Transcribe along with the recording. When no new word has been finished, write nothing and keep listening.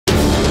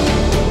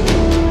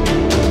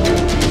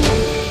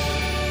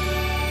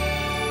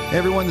Hey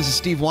everyone, this is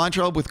Steve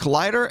Weintraub with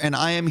Collider, and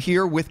I am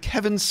here with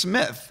Kevin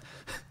Smith.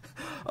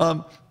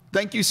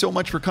 Thank you so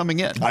much for coming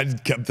in. I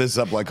kept this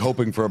up like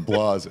hoping for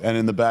applause, and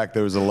in the back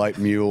there was a light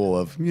mule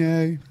of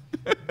yay.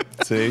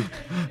 See,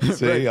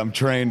 Right. I'm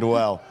trained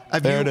well.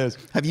 It is.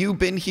 Have you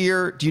been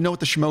here? Do you know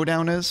what the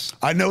Schmodown is?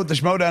 I know what the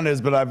Schmodown is,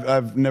 but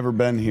I've never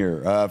been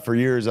here. For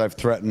years, I've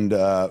threatened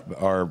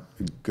our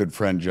good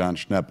friend Jon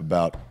Schnepp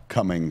about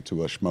coming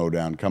to a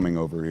Schmodown, coming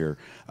over here.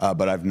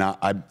 But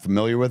I'm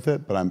familiar with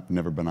it, but I've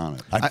never been on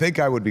it. I think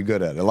I would be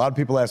good at it. A lot of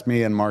people ask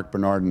me and Mark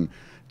Bernardin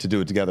to do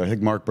it together. I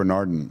think Mark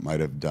Bernardin might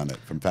have done it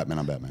from Fat Man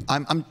on Batman.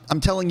 I'm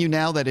telling you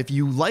now that if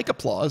you like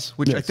applause,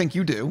 which Yes. I think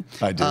you do.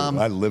 I do.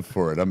 I live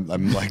for it.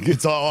 I'm like,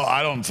 it's all,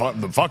 I don't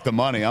fuck the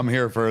money. I'm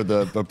here for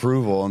the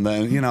approval. And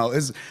then, you know,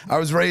 I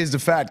was raised a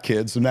fat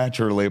kid, so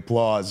naturally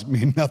applause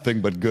mean nothing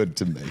but good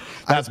to me.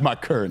 That's my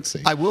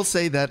currency. I will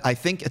say that I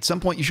think at some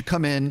point you should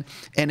come in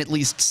and at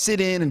least sit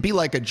in and be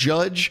like a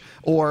judge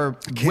or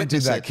Can't do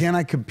that. Can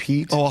I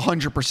compete? Oh,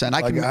 100%.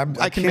 I can make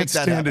that can't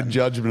stand happen. a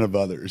judgment of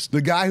others.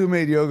 The guy who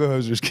made Yoga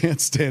Hosers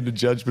can't stand a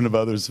judgment of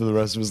others for the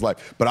rest of his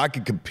life. But I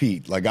can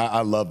compete. Like,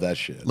 I love that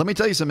shit. Let me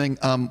tell you something.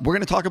 We're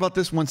going to talk about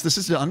this once this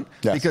is done,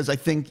 Yes. because I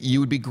think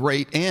you would be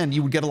great and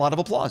you would get a lot of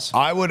applause.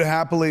 I would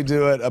happily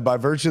do it by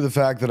virtue of the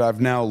fact that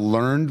I've now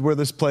learned where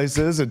this place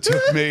is. It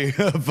took me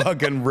a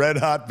fucking red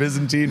hot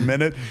Byzantine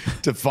minute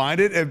to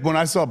find it. And when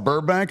I saw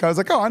Burbank, I was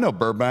like, oh, I know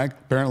Burbank.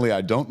 Apparently, I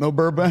don't know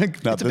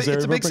Burbank. Not this area.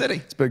 It's a big city.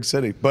 It's a big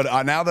city. But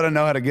now that I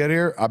know how to get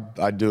here,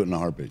 I'd do it in a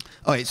heartbeat.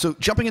 All right, so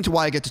jumping into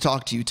why I get to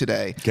talk to you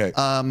today. Okay.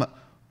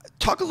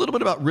 Talk a little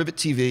bit about Rivit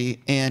TV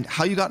and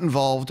how you got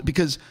involved,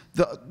 because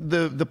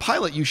the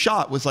pilot you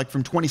shot was like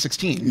from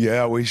 2016.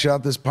 Yeah, we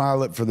shot this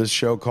pilot for this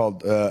show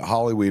called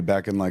Hollyweed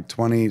back in like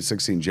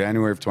 2016,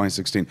 January of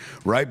 2016,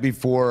 right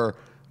before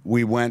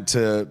we went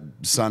to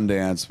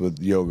Sundance with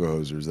Yoga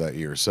Hosers that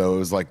year. So it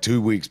was like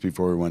 2 weeks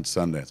before we went to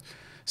Sundance.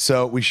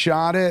 So we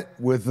shot it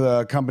with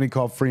a company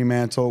called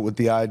Fremantle with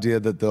the idea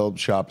that they'll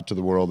shop it to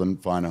the world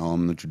and find a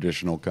home in the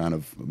traditional kind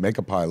of make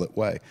a pilot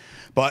way.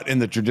 But in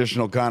the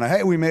traditional kind of,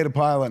 hey, we made a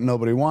pilot and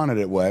nobody wanted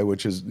it way,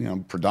 which is, you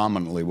know,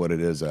 predominantly what it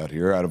is out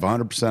here. Out of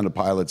 100% of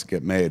pilots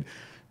get made,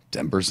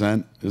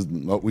 10% is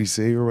what we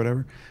see or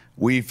whatever.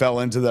 We fell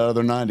into that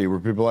other 90 where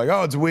people are like,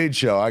 oh, it's a weed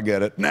show, I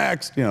get it,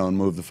 next, you know, and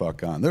move the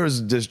fuck on. There was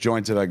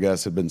Disjointed, I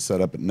guess, had been set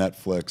up at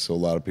Netflix, so a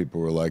lot of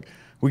people were like,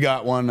 we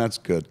got one, that's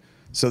good.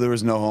 So there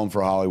was no home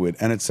for Hollywood.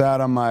 And it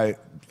sat on my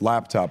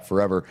laptop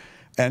forever.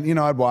 And, you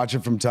know, I'd watch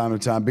it from time to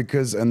time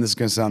because, and this is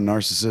going to sound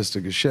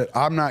narcissistic as shit,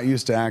 I'm not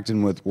used to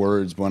acting with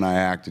words when I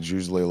act. It's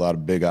usually a lot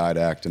of big-eyed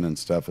acting and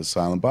stuff as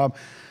Silent Bob.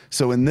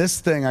 So in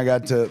this thing, I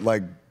got to,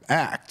 like,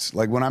 act.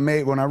 Like, when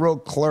I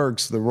wrote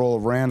Clerks, the role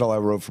of Randall I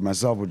wrote for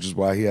myself, which is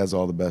why he has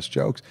all the best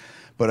jokes.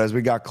 But as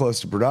we got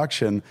close to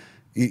production,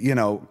 you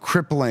know,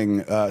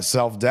 crippling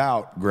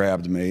self-doubt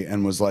grabbed me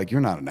and was like,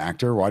 you're not an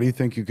actor. Why do you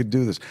think you could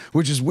do this?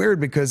 Which is weird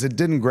because it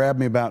didn't grab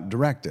me about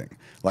directing.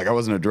 Like, I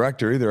wasn't a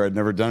director either. I'd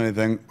never done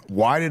anything.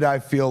 Why did I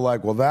feel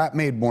like, well, that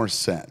made more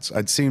sense?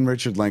 I'd seen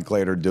Richard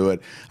Linklater do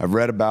it. I've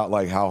read about,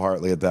 like, Hal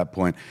Hartley at that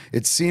point.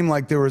 It seemed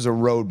like there was a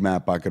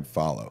roadmap I could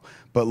follow.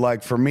 But,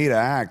 like, for me to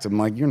act, I'm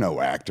like, you're no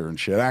actor and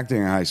shit.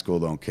 Acting in high school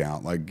don't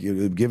count. Like,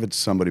 give it to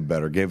somebody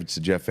better. Gave it to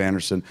Jeff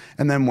Anderson,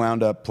 and then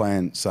wound up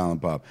playing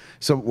Silent Bob.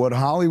 So what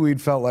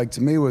Hollyweed felt like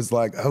to me was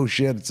like, oh,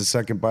 shit, it's a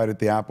second bite at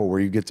the apple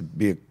where you get to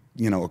be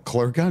a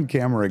clerk on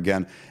camera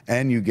again,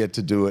 and you get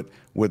to do it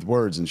with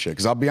words and shit.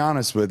 Because I'll be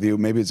honest with you,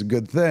 maybe it's a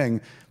good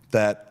thing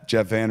that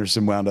Jeff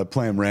Anderson wound up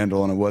playing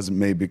Randall and it wasn't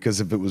me,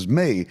 because if it was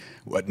me,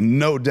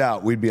 no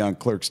doubt we'd be on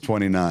Clerks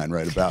 29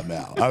 right about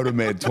now. I would have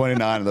made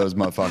 29 of those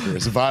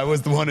motherfuckers if I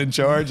was the one in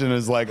charge and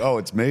it's like, oh,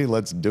 it's me,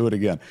 let's do it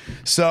again.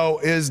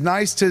 So it's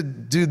nice to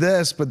do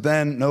this, but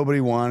then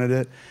nobody wanted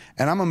it.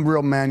 And I'm a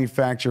real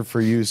manufacture for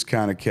use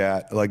kind of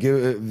cat. Like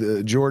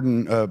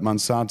Jordan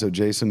Monsanto,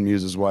 Jason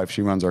Muse's wife,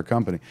 she runs our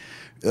company.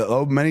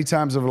 Many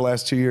times over the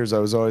last 2 years, I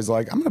was always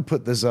like, I'm going to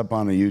put this up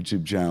on a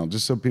YouTube channel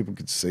just so people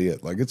could see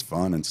it. Like, it's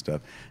fun and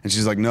stuff. And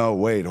she's like, no,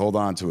 wait, hold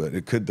on to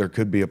it. There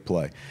could be a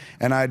play.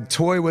 And I'd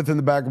toy with in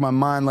the back of my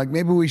mind, like,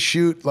 maybe we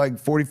shoot like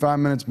 45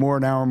 minutes more,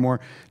 an hour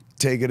more,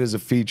 take it as a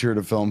feature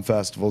to film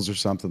festivals or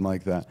something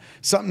like that.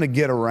 Something to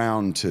get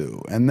around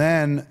to. And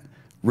then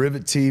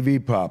Rivit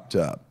TV popped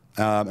up.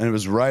 And it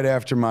was right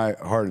after my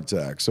heart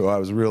attack, so I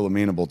was real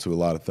amenable to a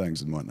lot of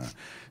things and whatnot.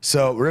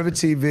 So Rivit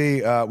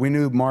TV, we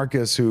knew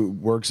Marcus, who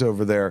works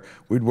over there.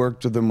 We'd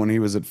worked with him when he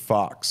was at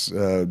Fox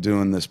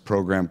doing this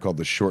program called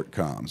the Short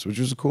Comms, which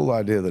was a cool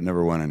idea that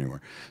never went anywhere.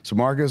 So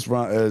Marcus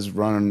is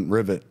running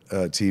Rivit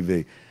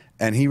TV.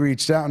 And he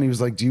reached out and he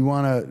was like, do you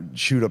want to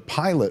shoot a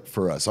pilot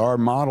for us? Our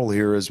model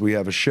here is we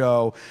have a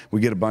show,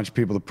 we get a bunch of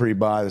people to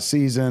pre-buy the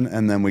season,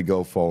 and then we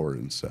go forward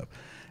and stuff.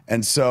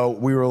 And so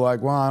we were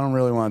like, well, I don't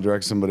really want to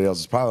direct somebody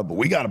else's pilot, but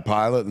we got a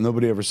pilot and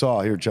nobody ever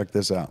saw. Here, check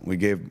this out. We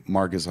gave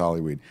Marcus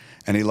Hollyweed,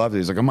 and he loved it.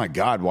 He's like, oh my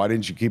God, why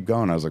didn't you keep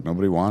going? I was like,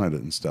 nobody wanted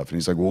it and stuff. And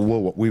he's like,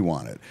 well, we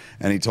want it.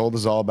 And he told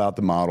us all about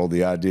the model.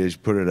 The idea is you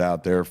put it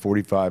out there,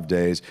 45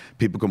 days.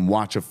 People can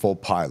watch a full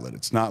pilot.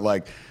 It's not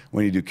like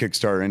when you do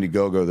Kickstarter,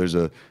 Indiegogo, there's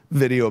a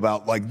video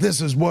about like,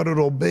 this is what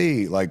it'll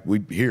be. Like,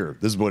 this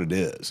is what it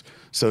is.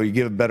 So you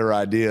give a better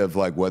idea of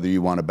like whether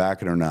you want to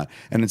back it or not.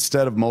 And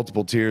instead of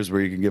multiple tiers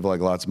where you can give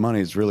like lots of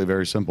money, it's really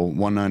very simple.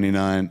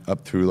 $1.99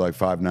 up through like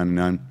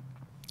 $5.99.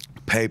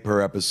 Pay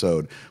per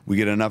episode. We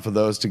get enough of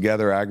those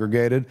together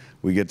aggregated,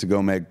 we get to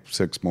go make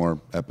 6 more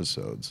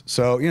episodes.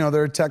 So, you know,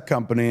 they're a tech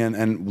company,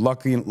 and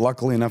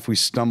luckily enough, we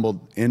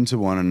stumbled into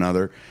one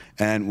another,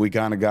 and we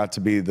kind of got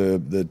to be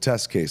the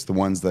test case, the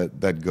ones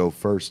that go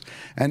first.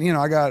 And, you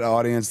know, I got an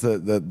audience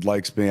that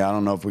likes me. I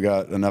don't know if we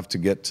got enough to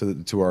get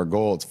to our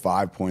goal. It's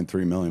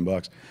 $5.3 million,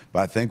 but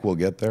I think we'll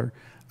get there.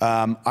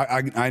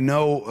 I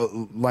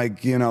know,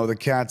 like, you know, the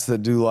cats that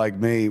do like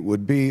me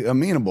would be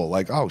amenable.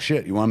 Like, oh,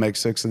 shit, you want to make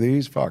 6 of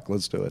these? Fuck,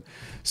 let's do it.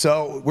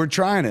 So we're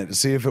trying it to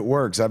see if it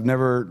works. I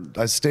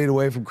stayed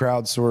away from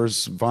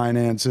crowdsource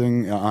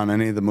financing on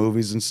any of the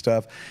movies and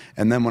stuff.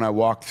 And then when I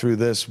walked through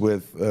this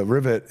with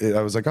Rivit,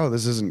 I was like, oh,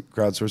 this isn't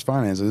crowdsource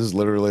financing. This is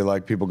literally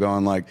like people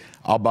going like,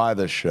 I'll buy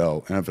this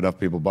show. And if enough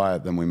people buy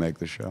it, then we make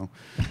the show.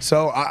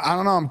 So I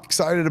don't know, I'm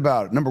excited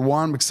about it. Number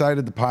one, I'm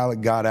excited the pilot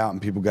got out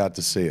and people got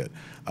to see it.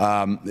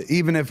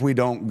 Even if we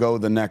don't go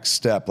the next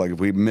step, like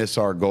if we miss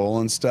our goal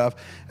and stuff,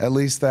 at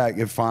least that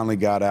it finally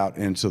got out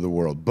into the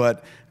world.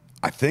 But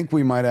I think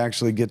we might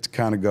actually get to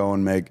kind of go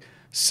and make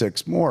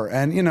 6 more.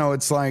 And, you know,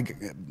 it's like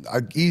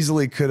I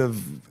easily could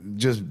have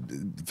just,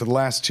 for the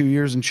last 2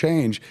 years and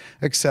change,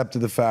 accepted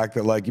the fact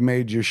that, like, you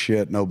made your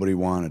shit, nobody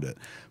wanted it.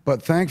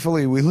 But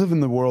thankfully, we live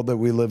in the world that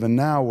we live in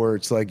now where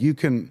it's like you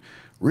can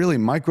really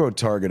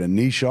micro-target a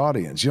niche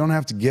audience. You don't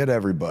have to get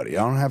everybody.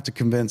 I don't have to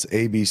convince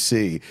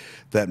ABC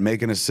that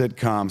making a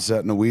sitcom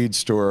set in a weed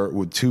store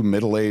with 2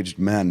 middle-aged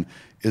men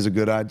is a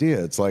good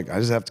idea. It's like I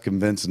just have to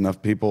convince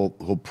enough people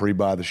who'll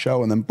pre-buy the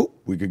show, and then boop,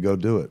 we could go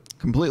do it.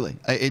 Completely.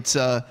 It's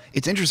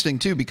interesting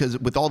too, because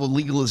with all the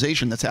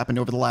legalization that's happened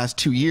over the last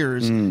 2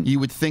 years, you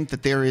would think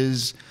that there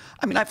is.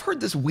 I mean, I've heard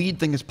this weed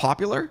thing is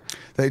popular.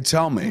 They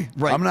tell me.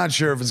 Right. I'm not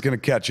sure if it's going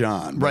to catch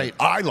on. Right.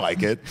 I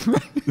like it.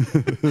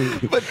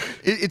 But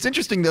it's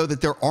interesting, though, that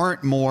there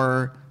aren't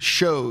more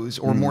shows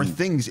or more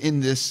things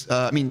in this.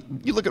 I mean,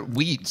 you look at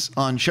Weeds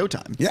on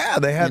Showtime. Yeah,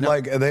 they had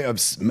they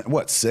have,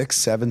 what, 6,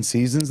 7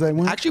 seasons they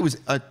went? Actually, it was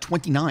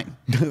 29.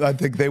 I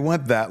think they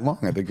went that long.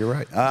 I think you're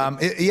right.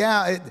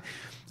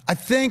 I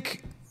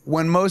think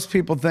when most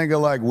people think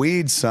of like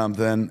weed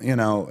something, you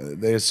know,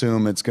 they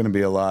assume it's going to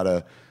be a lot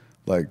of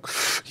like,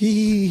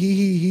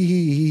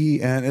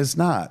 and it's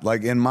not.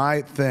 Like in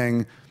my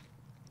thing,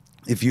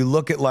 if you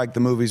look at like the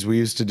movies we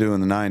used to do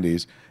in the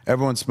 90s,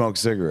 everyone smoked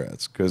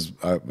cigarettes because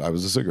I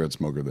was a cigarette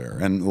smoker there.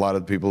 And a lot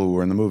of the people who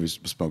were in the movies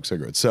smoked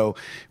cigarettes. So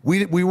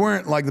we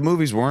weren't, like the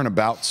movies weren't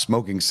about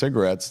smoking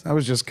cigarettes. That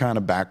was just kind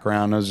of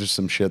background. That was just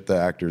some shit the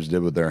actors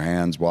did with their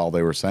hands while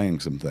they were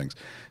saying some things.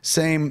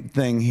 Same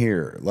thing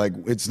here. Like,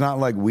 it's not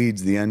like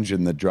weed's the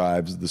engine that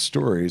drives the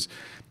stories.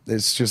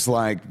 It's just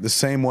like the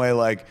same way,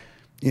 like,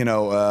 you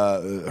know,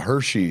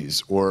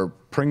 Hershey's or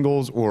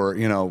Pringles or,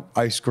 you know,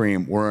 ice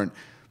cream weren't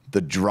the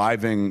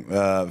driving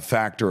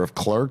factor of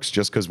Clerks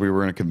just because we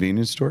were in a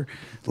convenience store.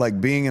 Like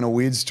being in a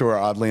weed store,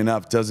 oddly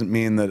enough, doesn't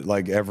mean that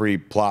like every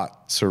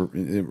plot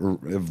it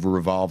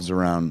revolves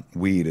around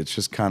weed. It's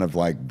just kind of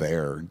like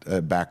their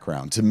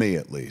background, to me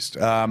at least,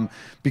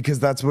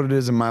 because that's what it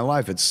is in my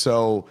life. It's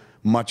so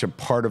much a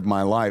part of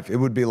my life. It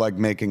would be like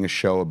making a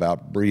show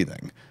about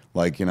breathing.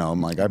 Like, you know,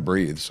 I'm like, I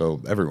breathe,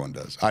 so everyone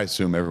does. I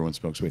assume everyone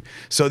smokes weed.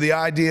 So the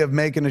idea of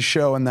making a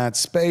show in that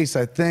space,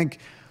 I think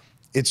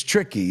it's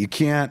tricky. You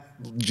can't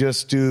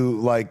just do,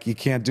 like, you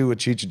can't do what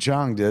Cheech and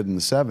Chong did in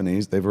the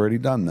 70s. They've already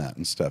done that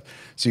and stuff.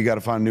 So you got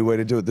to find a new way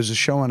to do it. There's a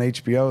show on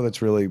HBO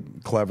that's really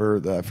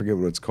clever. I forget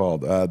what it's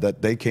called.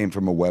 That they came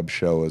from a web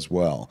show as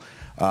well.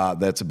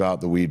 That's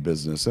about the weed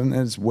business, and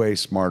it's way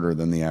smarter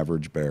than the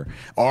average bear.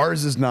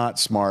 Ours is not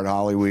smart.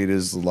 Hollyweed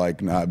is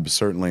like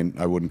certainly,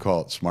 I wouldn't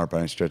call it smart by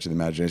any stretch of the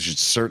imagination.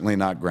 It's certainly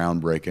not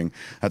groundbreaking.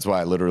 That's why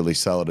I literally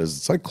sell it as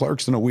it's like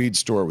Clerks in a weed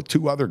store with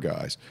 2 other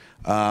guys.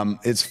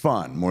 It's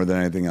fun more than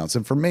anything else,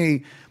 and for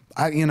me,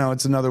 you know,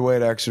 it's another way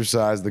to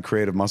exercise the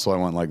creative muscle. I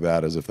went like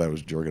that as if that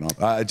was jerking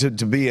off.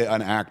 To be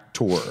an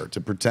actor, to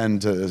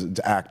pretend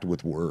to act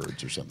with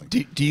words or something.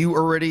 Do you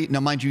already, now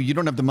mind you, you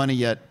don't have the money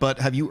yet, but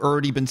have you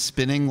already been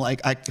spinning,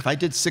 like, if I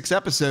did 6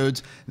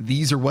 episodes,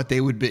 these are what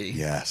they would be?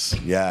 Yes,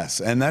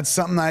 yes. And that's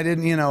something I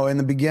didn't, you know, in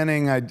the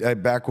beginning,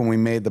 back when we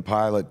made the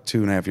pilot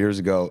 2.5 years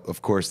ago,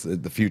 of course,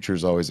 the future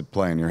is always at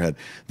play in your head.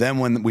 Then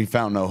when we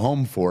found no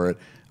home for it,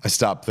 I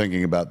stopped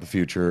thinking about the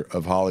future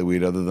of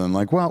Hollyweed other than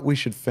like, well, we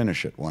should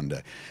finish it one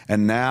day.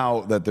 And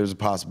now that there's a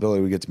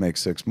possibility we get to make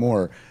 6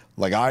 more,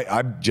 like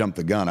I jumped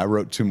the gun. I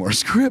wrote 2 more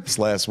scripts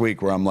last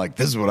week where I'm like,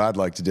 this is what I'd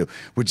like to do,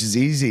 which is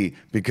easy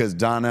because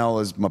Donnell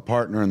is my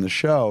partner in the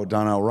show,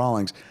 Donnell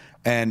Rawlings.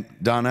 And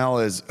Donnell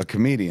is a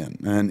comedian,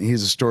 and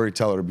he's a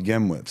storyteller to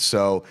begin with.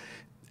 So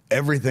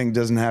everything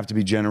doesn't have to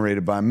be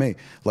generated by me.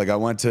 Like, I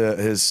went to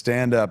his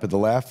stand-up at the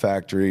Laugh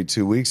Factory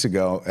 2 weeks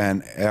ago,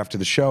 and after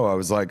the show, I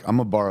was like, I'm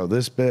gonna borrow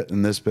this bit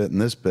and this bit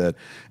and this bit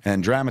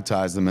and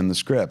dramatize them in the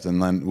script,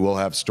 and then we'll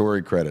have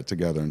story credit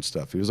together and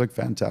stuff. He was like,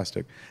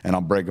 fantastic, and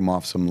I'll break him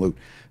off some loot.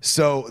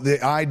 So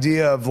the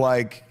idea of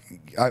like,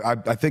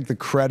 I think the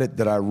credit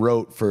that I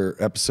wrote for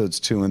episodes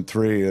 2 and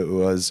 3, it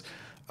was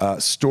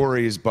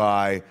stories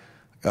by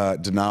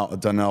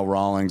Donnell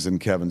Rawlings and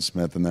Kevin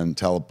Smith, and then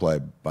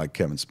teleplay by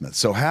Kevin Smith.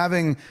 So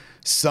having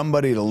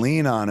somebody to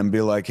lean on and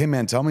be like, hey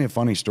man, tell me a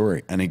funny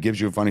story, and he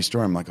gives you a funny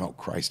story, I'm like, oh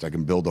Christ, I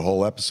can build a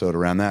whole episode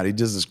around that. He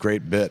does this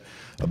great bit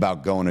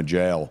about going to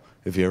jail.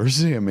 If you ever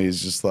see him,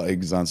 he's just like,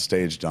 he's on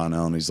stage,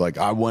 Donnell, and he's like,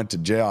 I went to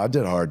jail, I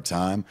did a hard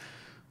time,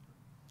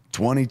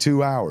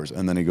 22 hours.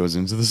 And then he goes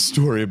into the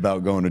story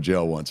about going to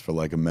jail once for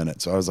like a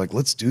minute. So I was like,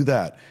 let's do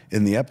that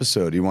in the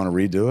episode. You want to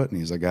redo it? And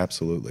he's like,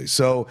 absolutely.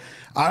 So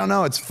I don't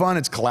know. It's fun.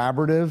 It's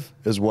collaborative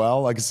as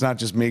well. Like, it's not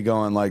just me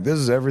going like, this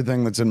is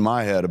everything that's in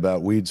my head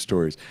about weed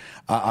stories.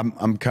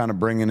 I'm kind of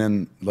bringing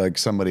in like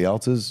somebody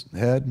else's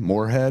head,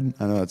 more head.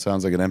 I know that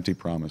sounds like an empty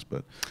promise,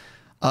 but.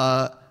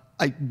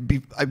 I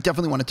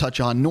definitely want to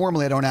touch on,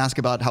 normally I don't ask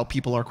about how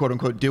people are quote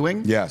unquote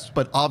doing. Yes.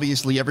 But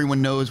obviously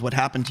everyone knows what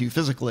happened to you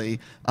physically.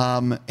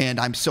 And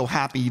I'm so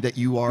happy that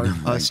you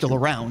are still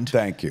around.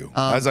 Thank you.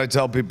 As I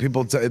tell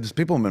people,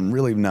 people have been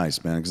really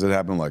nice, man, because it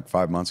happened like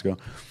 5 months ago.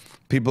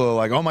 People are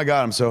like, oh my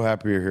God, I'm so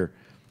happy you're here.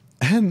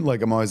 And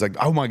like, I'm always like,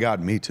 oh my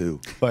God, me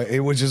too. Like,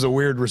 which is a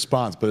weird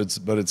response, but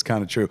it's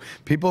kind of true.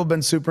 People have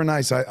been super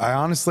nice. I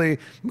honestly,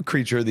 I'm a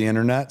creature of the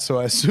internet, so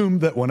I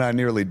assumed that when I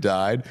nearly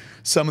died,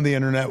 some of the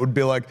internet would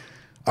be like,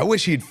 I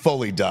wish he'd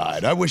fully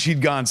died. I wish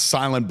he'd gone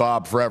Silent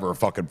Bob forever,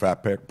 fucking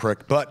fat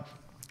prick. But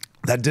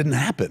that didn't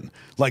happen.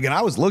 Like, and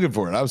I was looking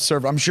for it. I was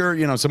serving. I'm sure,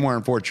 you know, somewhere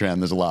in 4chan,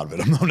 there's a lot of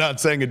it. I'm not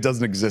saying it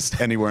doesn't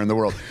exist anywhere in the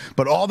world,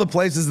 but all the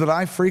places that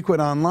I frequent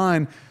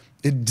online,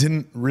 it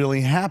didn't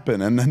really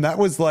happen. And then that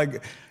was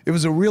like, it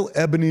was a real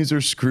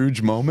Ebenezer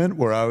Scrooge moment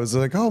where I was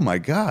like, oh my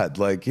God,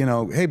 like, you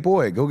know, hey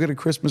boy, go get a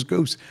Christmas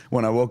goose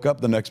when I woke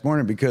up the next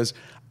morning, because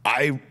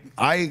I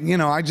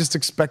just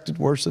expected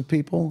worse of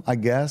people, I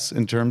guess,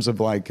 in terms of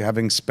like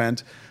having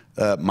spent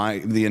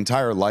the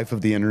entire life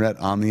of the internet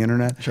on the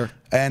internet. Sure.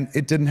 And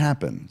it didn't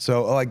happen.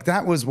 So like,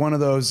 that was one of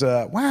those,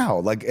 wow,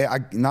 like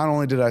not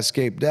only did I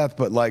escape death,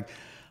 but like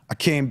I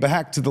came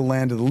back to the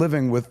land of the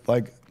living with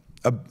like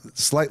a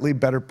slightly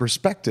better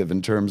perspective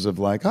in terms of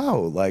like,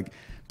 oh, like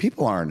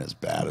people aren't as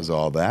bad as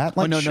all that.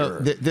 Like, oh, no,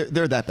 sure.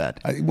 they're that bad.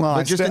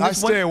 I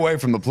stay away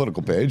from the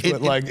political page,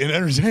 but like in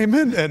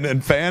entertainment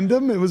and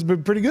fandom, it was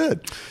pretty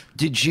good.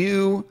 Did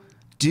you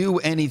do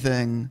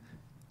anything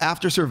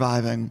after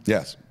surviving?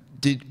 Yes.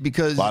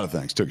 Because a lot of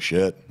things. Took a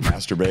shit,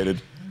 masturbated,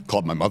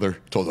 called my mother,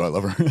 told her I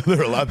love her. There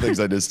are a lot of things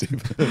I did,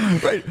 Steve.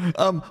 Right.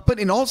 But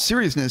in all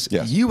seriousness,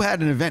 yes. You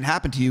had an event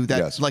happen to you that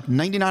yes. like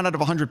 99 out of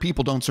 100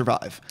 people don't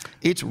survive.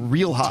 It's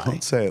real high.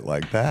 Don't say it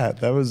like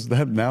that.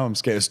 Now I'm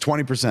scared. It's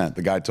 20%.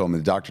 The guy told me,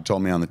 the doctor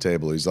told me on the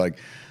table, he's like,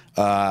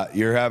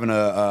 you're having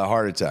a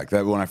heart attack.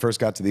 That when I first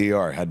got to the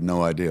ER, I had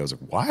no idea. I was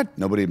like, what?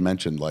 Nobody had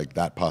mentioned like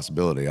that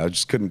possibility. I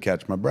just couldn't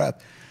catch my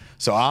breath.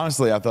 So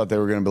honestly, I thought they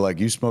were going to be like,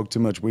 you smoked too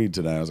much weed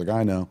today. I was like,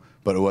 I know.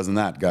 But it wasn't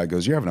that. Guy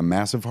goes, you're having a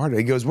massive heart attack.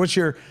 He goes,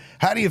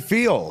 how do you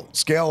feel?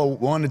 Scale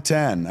of 1 to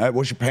 10.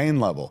 What's your pain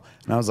level?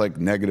 And I was like,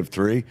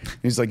 -3.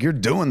 He's like, you're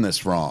doing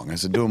this wrong. I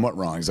said, doing what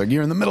wrong? He's like,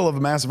 you're in the middle of a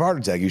massive heart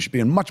attack. You should be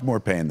in much more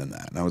pain than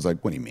that. And I was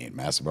like, what do you mean,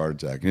 massive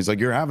heart attack? And he's like,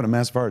 you're having a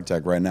massive heart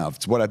attack right now. If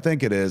it's what I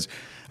think it is,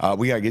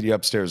 we got to get you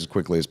upstairs as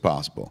quickly as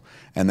possible.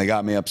 And they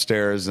got me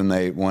upstairs, and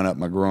they went up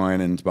my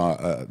groin and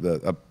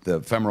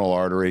the femoral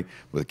artery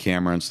with a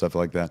camera and stuff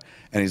like that.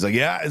 And he's like,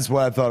 yeah, it's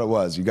what I thought it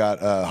was. You got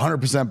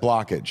 100%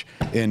 blockage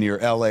in your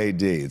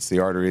LAD. It's the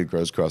artery that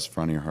goes across the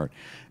front of your heart.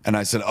 And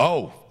I said,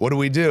 oh, what do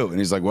we do? And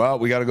he's like, well,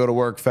 we got to go to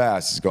work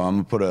fast. He's going, I'm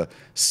going to put a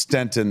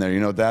stent in there. You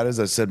know what that is?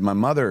 I said, my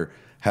mother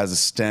has a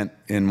stent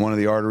in one of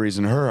the arteries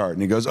in her heart.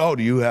 And he goes, oh,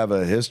 do you have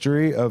a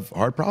history of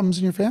heart problems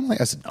in your family?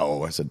 I said,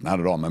 no. I said, not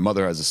at all. My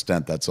mother has a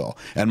stent, that's all.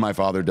 And my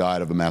father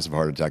died of a massive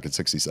heart attack at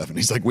 67.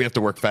 He's like, we have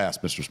to work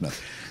fast, Mr. Smith.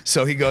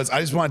 So he goes, I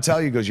just want to tell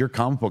you, he goes, you're a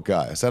comic book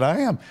guy. I said, I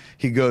am.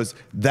 He goes,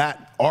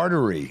 that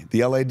artery,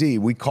 the LAD,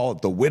 we call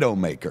it the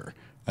widowmaker.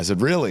 I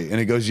said, really? And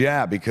he goes,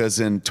 yeah, because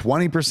in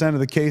 20% of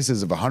the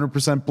cases of 100%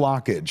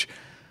 blockage,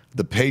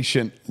 the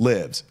patient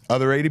lives.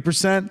 Other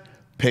 80%,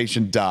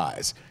 patient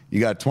dies. You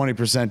got a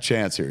 20%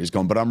 chance here. He's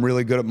going, but I'm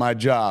really good at my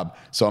job,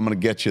 so I'm going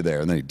to get you there.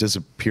 And then he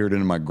disappeared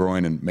into my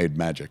groin and made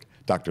magic.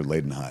 Dr.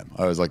 Leidenheim.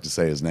 I always like to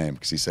say his name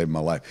because he saved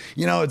my life.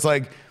 You know, it's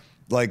like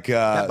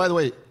yeah, by the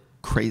way,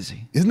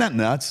 crazy. Isn't that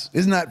nuts?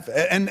 Isn't that,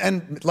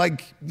 and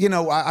like, you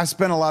know, I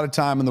spent a lot of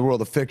time in the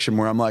world of fiction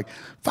where I'm like,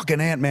 fucking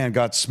Ant-Man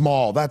got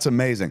small. That's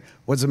amazing.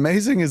 What's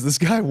amazing is this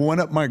guy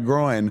went up my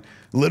groin,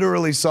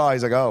 literally saw,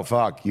 he's like, oh,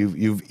 fuck,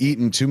 you've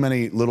eaten too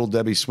many Little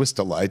Debbie Swiss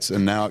Delights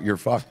and now you're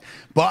fucked.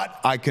 But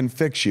I can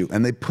fix you.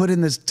 And they put in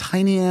this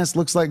tiny ass,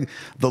 looks like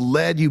the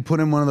lead you put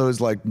in one of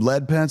those like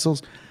lead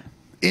pencils.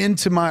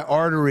 into my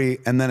artery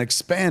and then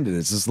expanded.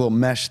 It's this little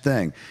mesh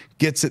thing.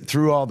 Gets it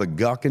through all the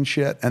guck and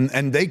shit.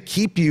 And they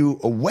keep you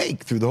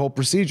awake through the whole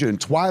procedure in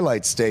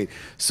twilight state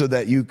so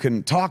that you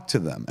can talk to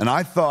them. And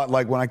I thought,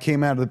 like, when I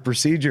came out of the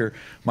procedure,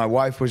 my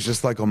wife was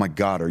just like, oh my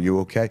God, are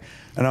you okay?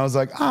 And I was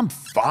like, I'm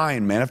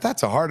fine, man. If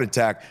that's a heart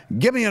attack,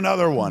 give me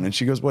another one. And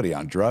she goes, what, are you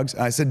on drugs?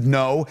 And I said,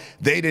 no,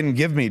 they didn't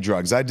give me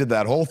drugs. I did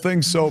that whole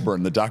thing sober.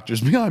 And the doctor's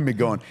behind me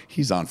going,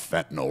 he's on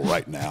fentanyl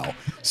right now.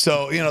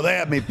 So, you know, they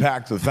have me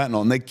packed with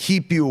fentanyl, and they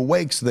keep you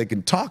awake so they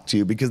can talk to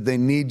you because they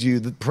need you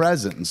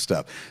present and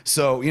stuff.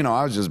 So, you know,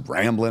 I was just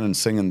rambling and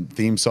singing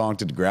theme song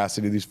to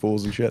Degrassi to these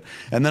fools and shit.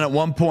 And then at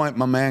one point,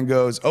 my man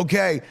goes,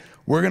 okay,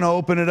 we're going to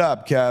open it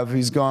up, Kev.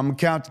 He's going, I'm going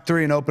to count to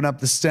 3 and open up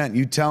the stent.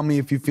 You tell me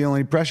if you feel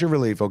any pressure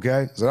relief,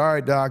 okay? I said, all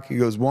right, doc. He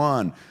goes,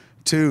 1,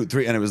 2,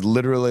 3. And it was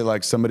literally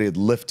like somebody had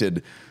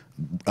lifted,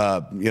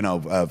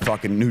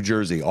 fucking New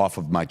Jersey off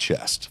of my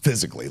chest,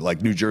 physically.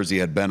 Like New Jersey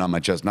had been on my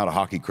chest, not a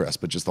hockey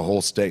crest, but just the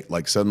whole state.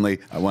 Like suddenly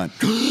I went,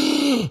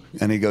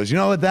 and he goes, you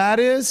know what that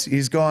is?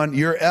 He's going,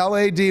 your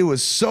LAD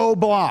was so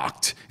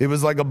blocked. It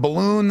was like a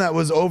balloon that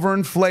was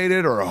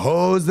overinflated or a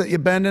hose that you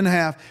bend in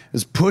half. It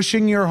was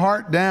pushing your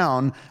heart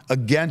down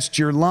against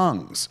your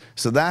lungs.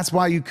 So that's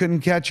why you couldn't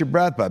catch your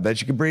breath. But I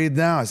bet you could breathe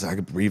now. I said, I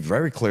could breathe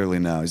very clearly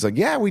now. He's like,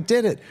 yeah, we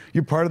did it.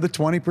 You're part of the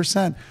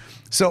 20%.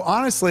 So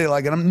honestly,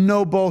 like, and I'm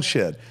no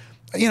bullshit.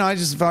 You know, I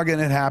just fucking,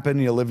 it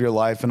happened, you live your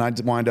life, and I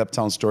wind up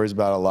telling stories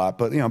about it a lot,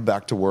 but, you know,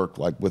 back to work,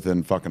 like,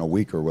 within fucking a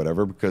week or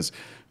whatever, because,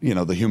 you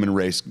know, the human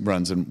race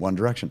runs in one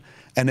direction.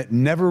 And it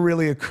never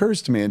really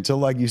occurs to me until,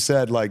 like you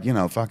said, like, you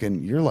know,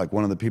 fucking, you're like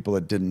one of the people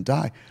that didn't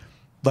die.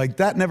 Like,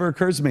 that never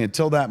occurs to me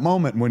until that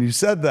moment. When you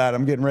said that,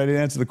 I'm getting ready to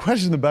answer the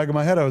question in the back of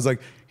my head. I was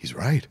like, he's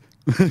right.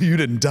 You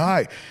didn't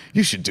die.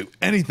 You should do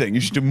anything. You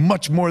should do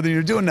much more than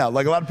you're doing now.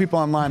 Like, a lot of people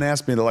online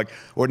asked me, they're like,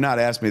 or not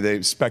asked me,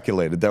 they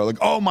speculated. They were like,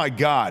 oh my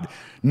God,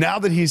 now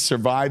that he's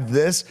survived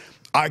this,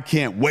 I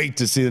can't wait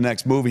to see the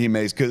next movie he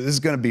makes because this is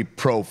going to be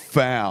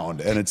profound.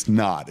 And it's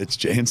not. It's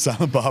Jay and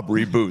Silent Bob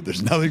Reboot.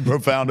 There's nothing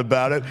profound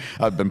about it.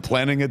 I've been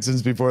planning it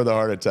since before the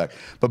heart attack.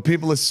 But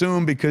people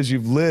assume because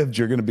you've lived,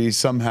 you're going to be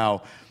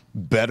somehow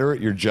better at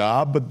your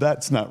job, but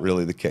that's not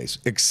really the case.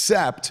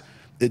 Except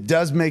it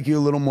does make you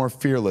a little more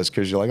fearless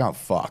because you're like, oh,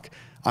 fuck,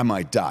 I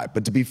might die.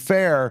 But to be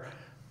fair,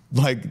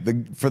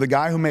 like, for the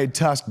guy who made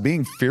Tusk,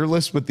 being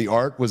fearless with the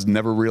art was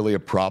never really a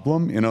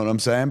problem. You know what I'm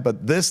saying?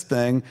 But this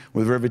thing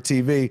with Rivit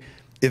TV,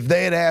 if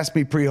they had asked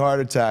me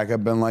pre-heart attack,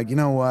 I've been like, you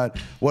know what?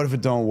 What if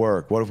it don't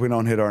work? What if we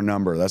don't hit our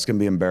number? That's going to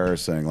be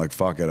embarrassing. Like,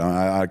 fuck it.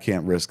 I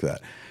can't risk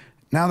that.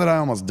 Now that I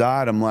almost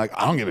died, I'm like,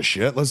 I don't give a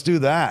shit. Let's do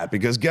that.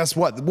 Because guess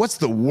what? What's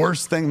the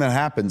worst thing that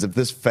happens if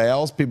this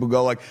fails? People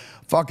go like,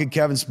 fucking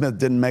Kevin Smith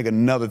didn't make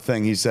another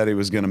thing he said he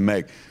was going to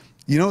make.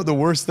 You know what the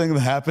worst thing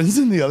that happens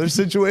in the other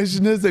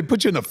situation is? They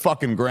put you in the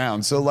fucking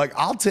ground. So, like,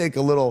 I'll take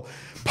a little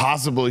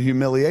possible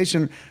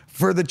humiliation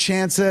for the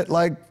chance at,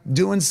 like,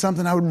 doing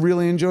something I would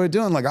really enjoy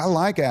doing. Like, I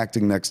like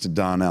acting next to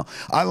Donnell.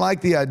 I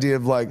like the idea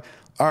of, like,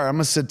 all right, I'm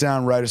going to sit down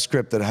and write a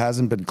script that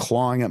hasn't been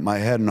clawing at my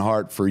head and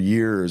heart for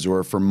years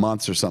or for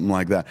months or something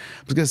like that.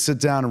 I'm just going to sit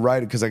down and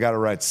write it because I got to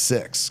write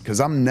 6.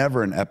 Because I'm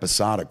never in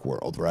episodic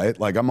world, right?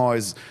 Like, I'm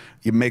always,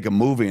 you make a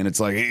movie and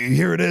it's like,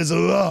 here it is,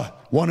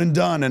 one and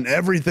done, and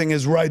everything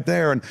is right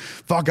there. And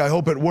fuck, I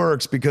hope it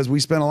works because we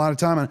spend a lot of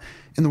time on,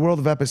 in the world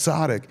of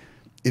episodic.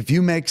 If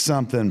you make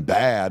something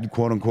bad,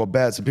 quote unquote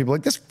bad, so people are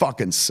like, this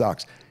fucking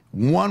sucks.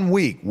 1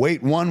 week,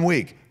 wait 1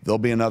 week. There'll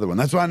be another one.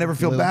 That's why I never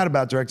feel bad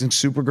about directing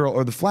Supergirl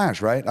or The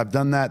Flash, right? I've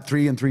done that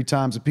 3 and 3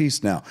 times a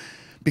piece now.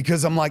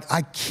 Because I'm like,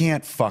 I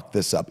can't fuck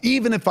this up.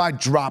 Even if I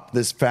drop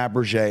this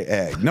Fabergé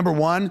egg. Number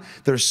one,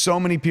 there's so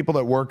many people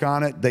that work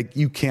on it that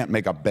you can't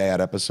make a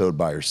bad episode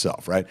by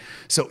yourself, right?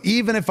 So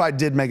even if I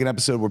did make an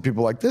episode where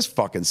people are like, this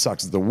fucking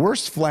sucks, it's the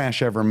worst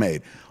Flash ever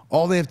made,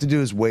 all they have to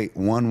do is wait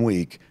 1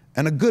 week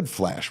and a good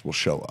Flash will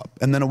show up.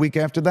 And then a week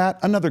after that,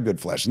 another good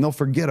Flash. And they'll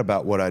forget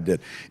about what I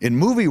did. In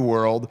movie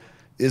world,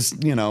 is,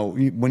 you know,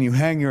 when you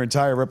hang your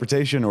entire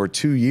reputation or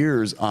 2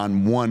 years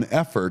on one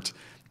effort,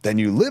 then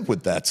you live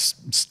with that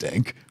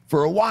stink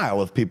for a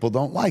while if people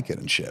don't like it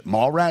and shit.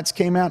 Mallrats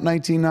came out in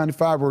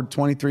 1995, or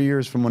 23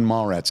 years from when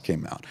Mallrats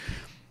came out.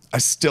 I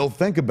still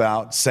think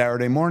about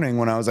Saturday morning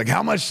when I was like,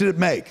 how much did it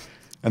make?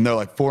 And they're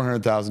like,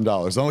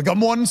 $400,000. I'm like,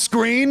 I'm on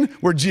screen?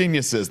 We're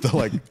geniuses. They're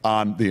like,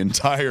 on the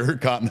entire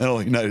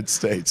continental United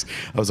States.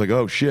 I was like,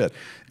 oh shit.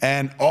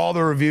 And all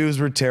the reviews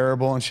were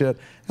terrible and shit.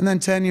 And then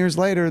 10 years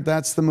later,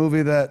 that's the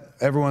movie that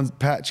everyone's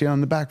pat you on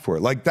the back for.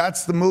 Like,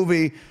 that's the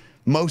movie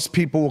most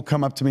people will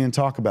come up to me and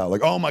talk about.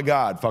 Like, oh my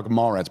God, fucking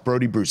Mallrats,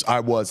 Brody Bruce, I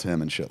was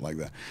him and shit like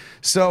that.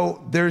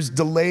 So there's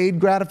delayed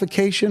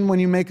gratification when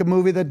you make a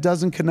movie that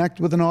doesn't connect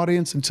with an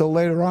audience until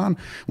later on,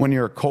 when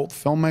you're a cult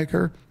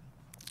filmmaker.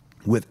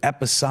 With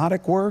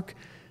episodic work,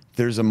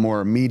 there's a more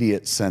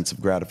immediate sense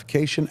of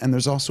gratification, and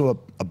there's also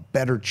a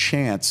better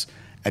chance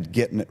at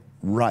getting it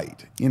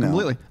right. You know,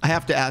 Completely. I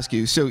have to ask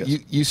you. So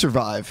you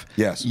survive.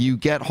 Yes. You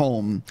get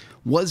home.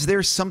 Was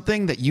there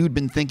something that you'd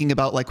been thinking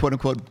about, like quote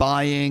unquote,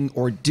 buying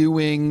or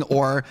doing,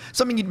 or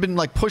something you'd been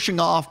like pushing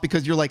off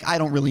because you're like, I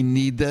don't really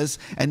need this,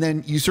 and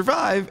then you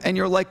survive and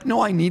you're like,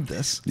 no, I need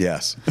this.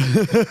 Yes,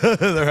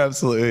 there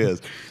absolutely is.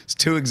 There's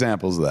two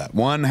examples of that.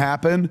 One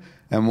happened,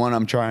 and one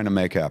I'm trying to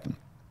make happen.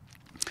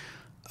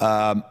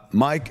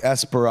 Mike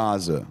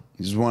Esperanza,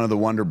 he's one of the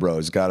Wonder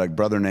Bros. Got a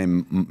brother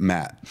named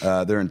Matt.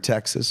 They're in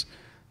Texas,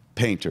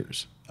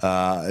 painters.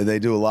 They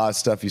do a lot of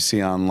stuff you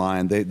see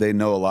online. They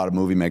know a lot of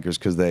movie makers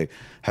because they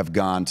have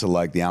gone to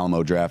like the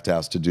Alamo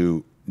Drafthouse to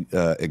do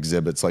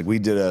exhibits. Like we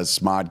did a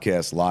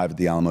Smodcast live at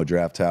the Alamo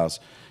Drafthouse.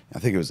 I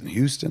think it was in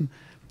Houston.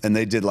 And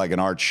they did like an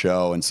art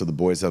show, and so the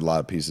boys had a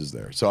lot of pieces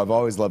there. So I've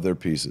always loved their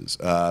pieces.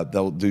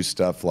 They'll do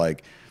stuff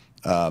like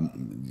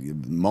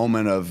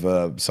moment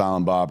of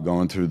Silent Bob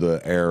going through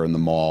the air in the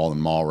mall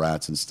and mall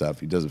rats and stuff.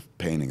 He does a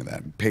painting of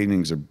that.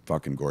 Paintings are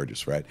fucking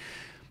gorgeous, right?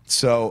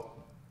 So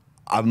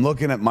I'm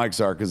looking at Mike's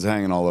art because it's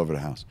hanging all over the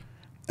house.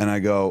 And I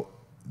go,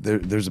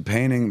 there's a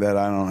painting that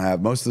I don't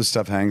have. Most of the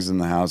stuff hangs in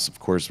the house, of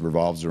course,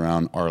 revolves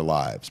around our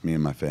lives, me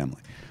and my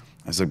family.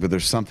 I was like, but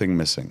there's something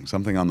missing,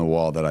 something on the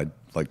wall that I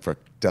like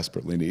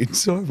desperately need.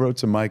 So I wrote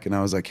to Mike and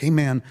I was like, hey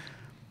man,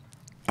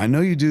 I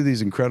know you do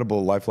these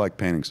incredible lifelike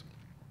paintings.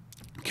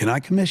 Can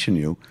I commission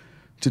you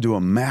to do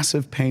a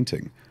massive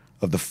painting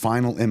of the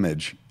final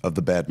image of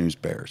the Bad News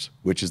Bears,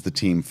 which is the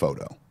team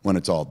photo when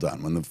it's all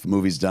done. When the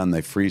movie's done,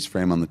 they freeze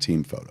frame on the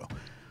team photo.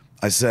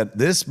 I said,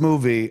 this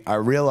movie, I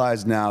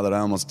realize now that I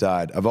almost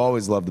died. I've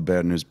always loved the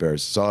Bad News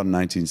Bears. Saw it in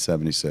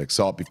 1976.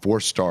 Saw it before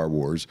Star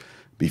Wars,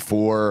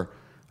 before,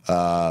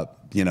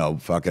 you know,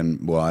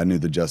 fucking, well, I knew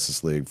the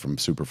Justice League from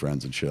Super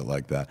Friends and shit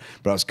like that.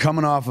 But I was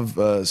coming off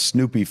of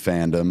Snoopy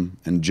fandom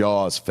and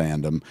Jaws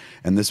fandom,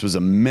 and this was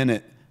a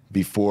minute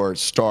before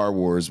Star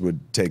Wars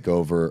would take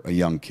over a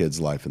young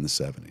kid's life in the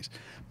 70s.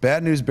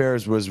 Bad News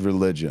Bears was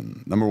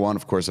religion. Number one,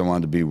 of course, I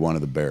wanted to be one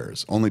of the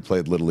Bears. Only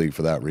played Little League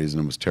for that reason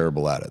and was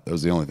terrible at it. That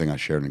was the only thing I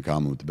shared in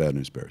common with the Bad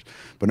News Bears.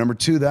 But number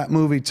two, that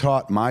movie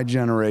taught my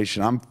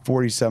generation. I'm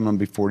 47, I'm going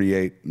to be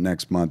 48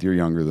 next month. You're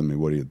younger than me.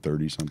 What are you,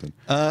 30-something?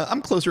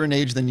 I'm closer in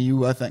age than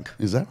you, I think.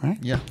 Is that right?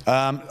 Yeah.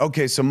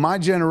 Okay, so my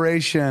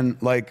generation,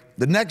 like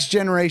the next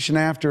generation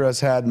after us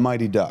had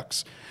Mighty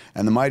Ducks.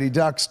 And the Mighty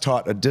Ducks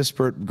taught a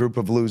disparate group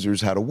of losers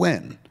how to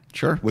win.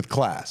 Sure. With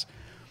class.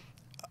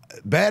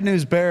 Bad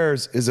News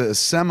Bears is a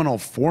seminal,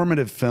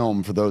 formative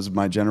film for those of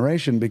my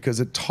generation because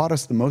it taught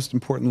us the most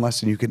important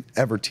lesson you can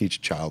ever teach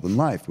a child in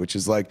life, which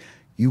is like,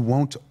 you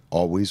won't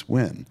always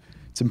win.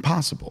 It's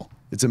impossible.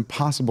 It's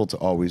impossible to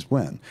always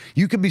win.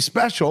 You could be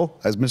special,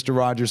 as Mr.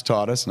 Rogers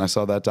taught us, and I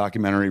saw that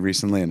documentary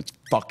recently, and it's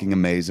fucking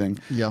amazing.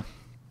 Yeah.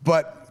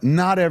 But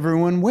not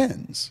everyone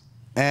wins.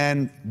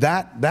 And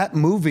that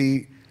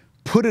movie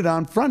put it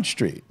on Front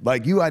Street.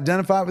 Like, you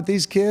identify with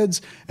these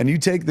kids and you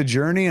take the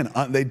journey and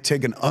they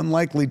take an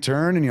unlikely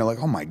turn and you're like,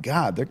 oh my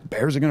God, the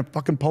Bears are going to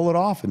fucking pull it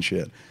off and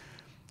shit.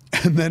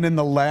 And then in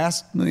the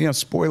last, you know,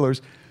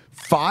 spoilers,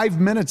 5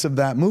 minutes of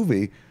that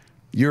movie,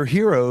 your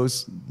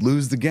heroes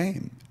lose the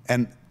game.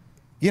 And,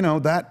 you know,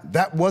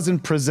 that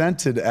wasn't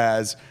presented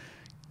as,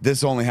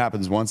 this only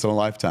happens once in a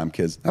lifetime,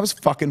 kids. That was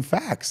fucking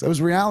facts. That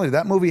was reality.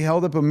 That movie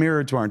held up a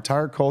mirror to our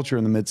entire culture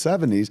in the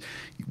mid-70s.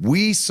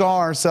 We saw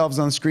ourselves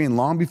on the screen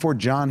long before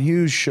John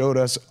Hughes showed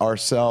us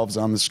ourselves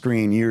on the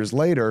screen years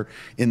later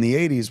in the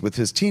 80s with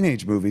his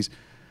teenage movies.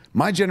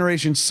 My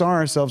generation saw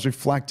ourselves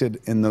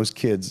reflected in those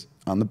kids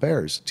on the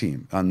Bears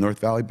team, on North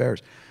Valley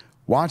Bears.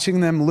 Watching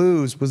them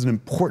lose was an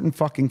important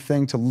fucking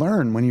thing to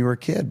learn when you were a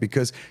kid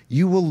because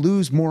you will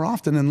lose more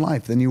often in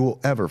life than you will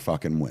ever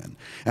fucking win.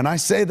 And I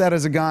say that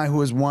as a guy who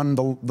has won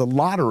the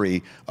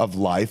lottery of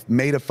life,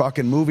 made a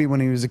fucking movie when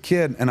he was a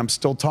kid, and I'm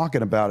still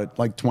talking about it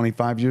like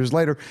 25 years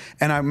later,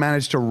 and I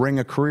managed to wring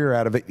a career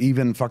out of it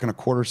even fucking a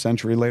quarter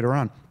century later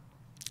on.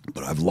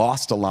 But I've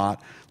lost a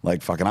lot.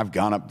 Like fucking, I've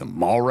gone up the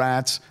mall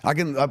rats. Are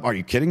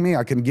you kidding me?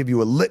 I can give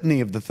you a litany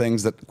of the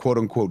things that quote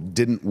unquote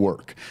didn't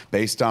work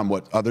based on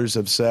what others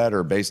have said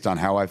or based on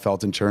how I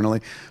felt internally.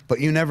 But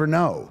you never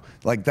know.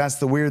 Like, that's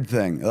the weird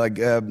thing. Like,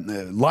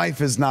 life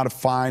is not a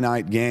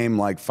finite game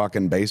like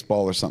fucking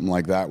baseball or something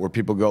like that, where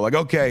people go like,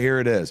 okay, here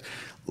it is.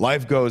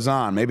 Life goes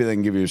on. Maybe they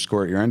can give you a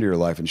score at your end of your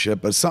life and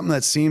shit. But something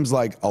that seems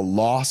like a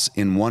loss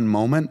in one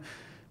moment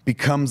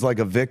becomes like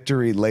a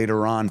victory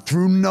later on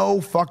through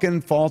no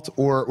fucking fault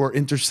or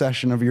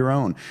intercession of your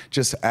own,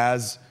 just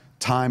as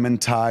time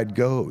and tide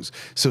goes.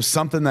 So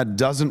something that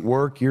doesn't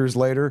work years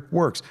later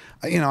works.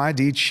 You know, I had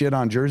to eat shit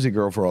on Jersey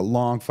Girl for a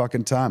long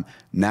fucking time.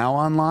 Now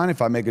online,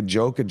 if I make a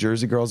joke at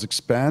Jersey Girl's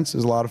expense,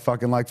 there's a lot of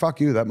fucking like, fuck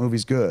you, that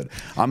movie's good.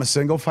 I'm a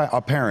single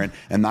parent,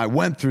 and I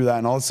went through that,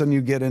 and all of a sudden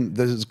you get in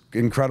this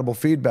incredible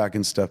feedback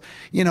and stuff.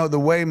 You know, the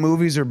way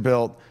movies are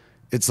built,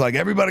 it's like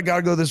everybody got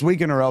to go this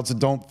weekend or else it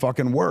don't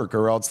fucking work,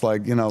 or else,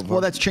 like, you know.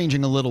 Well, that's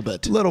changing a little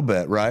bit. A little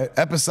bit, right?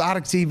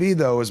 Episodic TV,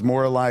 though, is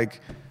more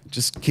like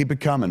just keep it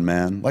coming,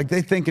 man. Like,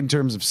 they think in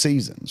terms of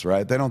seasons,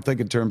 right? They don't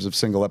think in terms of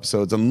single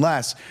episodes,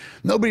 unless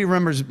nobody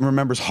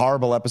remembers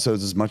horrible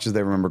episodes as much as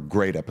they remember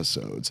great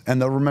episodes.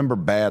 And they'll remember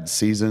bad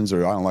seasons,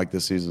 or I don't like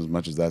this season as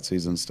much as that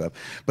season stuff.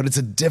 But it's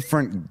a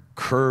different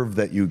curve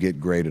that you get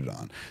graded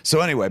on. So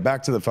anyway,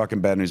 back to the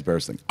fucking Bad News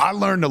Bears thing. I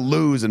learned to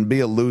lose and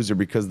be a loser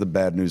because of the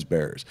Bad News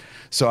Bears.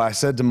 So I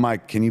said to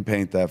Mike, can you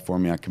paint that for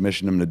me? I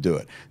commissioned him to do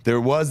it.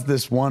 There was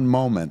this one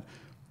moment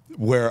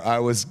where I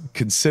was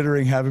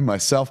considering having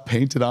myself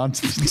painted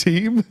onto the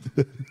team.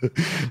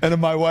 And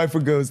then my wife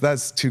goes,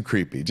 that's too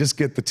creepy. Just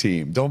get the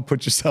team. Don't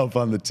put yourself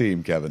on the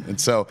team, Kevin.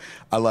 And so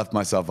I left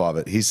myself off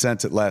it. He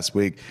sent it last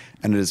week,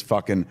 and it is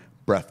fucking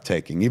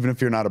breathtaking, even if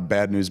you're not a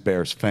Bad News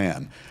Bears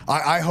fan.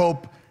 I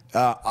hope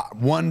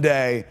one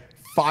day,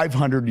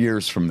 500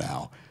 years from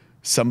now,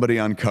 somebody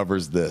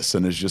uncovers this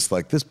and is just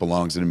like, this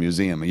belongs in a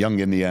museum, a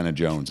young Indiana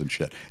Jones and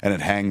shit, and it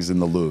hangs in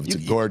the Louvre.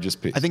 It's a gorgeous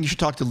piece. I think you should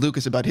talk to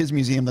Lucas about his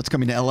museum that's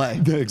coming to LA.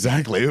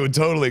 Exactly. It would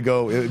totally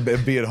go,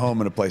 it'd be at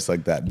home in a place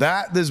like that.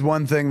 That is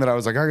one thing that I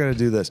was like, I gotta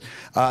do this.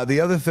 The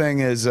other thing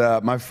is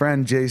my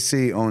friend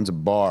JC owns a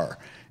bar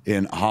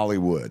in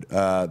Hollywood,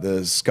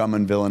 the Scum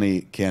and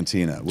Villainy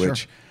Cantina,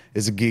 which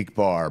is a geek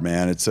bar,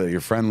 man. It's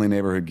your friendly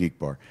neighborhood geek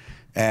bar.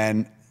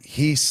 And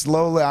he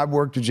slowly, I've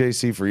worked with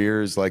JC for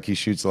years. Like, he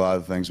shoots a lot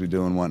of the things we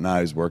do and whatnot.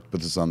 He's worked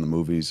with us on the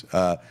movies.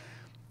 I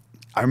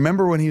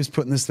remember when he was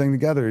putting this thing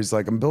together, he's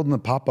like, I'm building a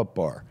pop-up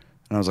bar.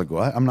 And I was like,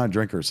 what? I'm not a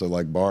drinker, so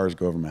like bars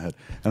go over my head.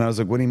 And I was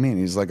like, what do you mean?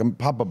 He's like, I'm a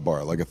pop-up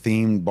bar, like a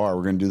themed bar.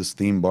 We're gonna do this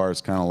themed bar.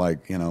 It's kind of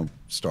like, you know,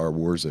 Star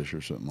Wars-ish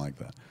or something like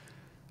that.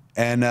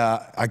 And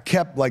I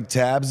kept like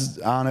tabs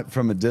on it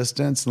from a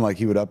distance, and like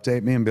he would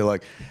update me and be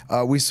like,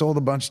 we sold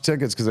a bunch of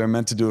tickets, because they were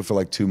meant to do it for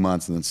like 2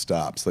 months and then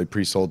stop. So they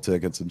pre-sold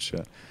tickets and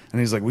shit. And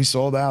he's like, we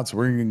sold out, so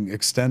we're gonna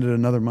extend it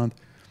another month.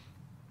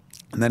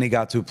 And then he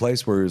got to a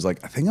place where he was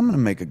like, I think I'm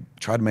gonna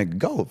try to make a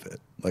go of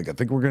it. Like, I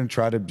think we're gonna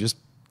try to just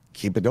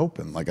keep it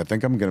open. Like, I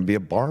think I'm gonna be a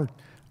bar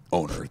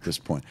owner at this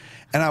point.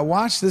 And I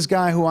watched this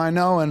guy who I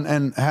know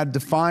and had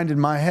defined in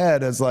my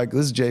head as like,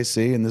 this is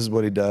JC, and this is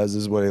what he does,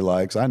 this is what he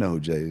likes. I know who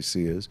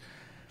JC is.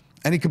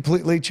 And he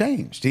completely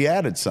changed. He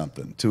added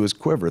something to his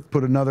quiver,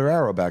 put another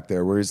arrow back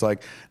there where he's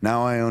like,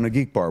 now I own a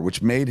geek bar,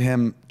 which made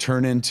him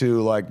turn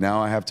into like,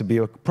 now I have to be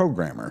a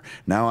programmer.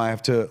 Now I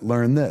have to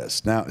learn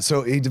this.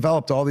 So he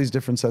developed all these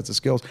different sets of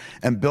skills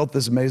and built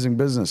this amazing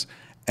business.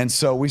 And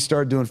so we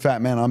started doing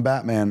Fat Man on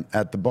Batman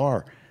at the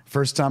bar.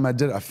 First time I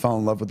did it, I fell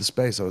in love with the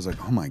space. I was like,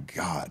 oh my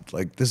God,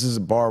 like, this is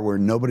a bar where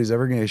nobody's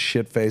ever gonna get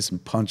shit face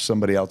and punch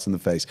somebody else in the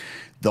face.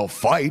 They'll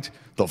fight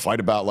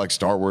about like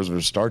Star Wars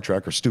or Star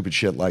Trek or stupid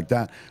shit like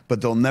that,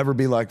 but they'll never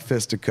be like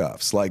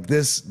fisticuffs. Like,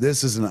 this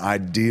is an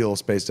ideal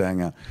space to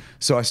hang out.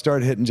 So I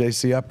started hitting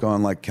JC up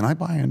going like, can I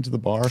buy into the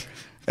bar?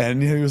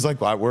 And he was like,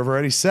 well, we're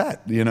already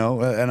set, you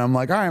know? And I'm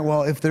like, all right,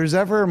 well, if there's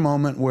ever a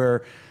moment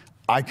where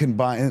I can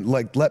buy in,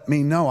 like, let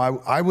me know.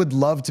 I would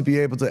love to be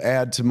able to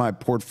add to my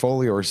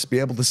portfolio, or be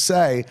able to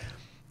say,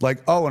 like,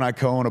 oh, and I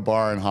co-own a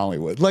bar in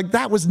Hollywood. Like,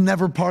 that was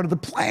never part of the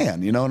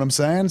plan, you know what I'm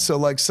saying? So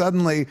like,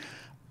 suddenly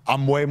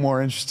I'm way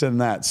more interested in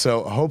that.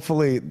 So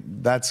hopefully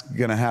that's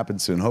gonna happen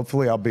soon.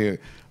 Hopefully I'll be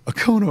a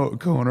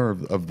co-owner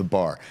of the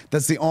bar.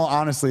 That's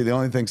honestly the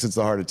only thing since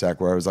the heart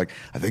attack where I was like,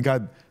 I think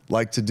I'd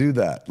like to do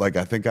that. Like,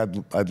 I think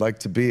I'd like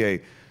to be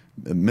a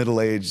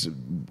middle-aged,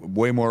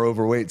 way more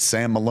overweight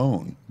Sam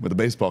Malone with a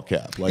baseball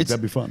cap. Like,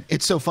 that'd be fun.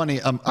 It's so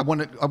funny. I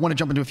want to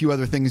jump into a few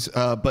other things,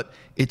 but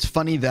it's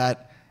funny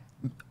that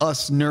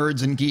us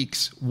nerds and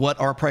geeks, what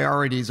our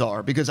priorities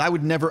are, because I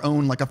would never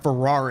own like a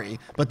Ferrari,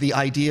 but the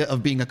idea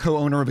of being a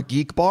co-owner of a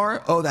geek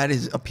bar, oh, that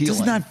is appealing.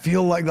 Doesn't that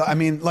feel like, I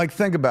mean, like,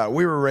 think about it.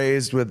 We were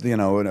raised with, you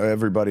know,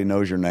 everybody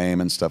knows your name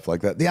and stuff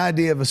like that. The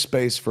idea of a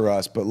space for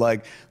us, but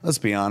like, let's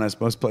be honest,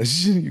 most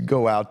places you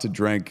go out to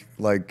drink,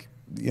 like,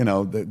 you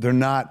know, they're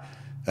not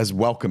as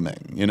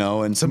welcoming, you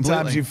know, and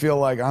sometimes you feel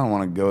like, I don't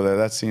want to go there.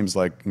 That seems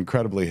like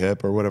incredibly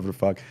hip or whatever the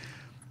fuck.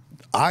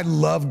 I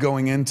love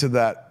going into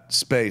that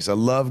space. I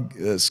love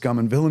Scum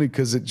and Villainy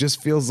because it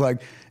just feels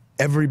like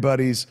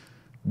everybody's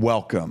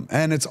welcome.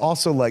 And it's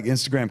also like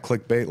Instagram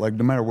clickbait. Like,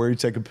 no matter where you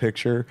take a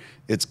picture,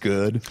 it's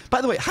good.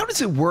 By the way, how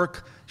does it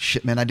work?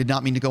 Shit, man, I did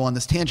not mean to go on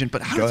this tangent,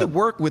 but how does it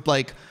work with,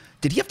 like,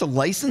 did he have to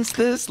license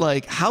this?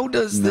 Like, how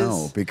does this?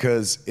 No,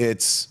 because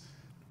it's,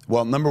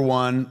 well, number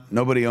one,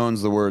 nobody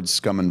owns the word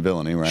Scum and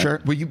Villainy, right?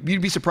 Sure. Well,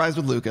 you'd be surprised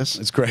with Lucas.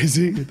 It's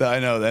crazy. I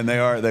know. And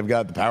they've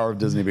got the power of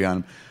Disney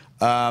behind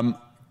them.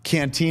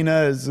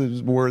 Cantina is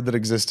a word that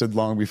existed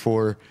long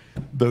before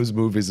those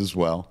movies as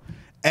well.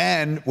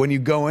 And when you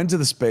go into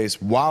the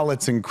space, while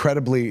it's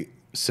incredibly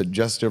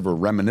suggestive or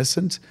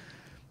reminiscent,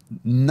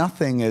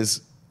 nothing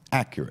is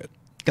accurate.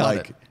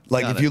 Like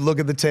if you look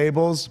at the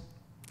tables,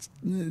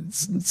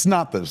 it's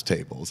not those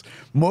tables.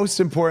 Most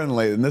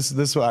importantly, and this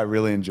is what I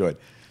really enjoyed,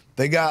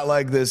 they got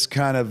like this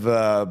kind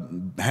of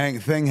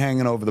thing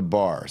hanging over the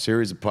bar,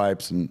 series of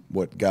pipes, and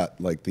what got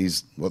like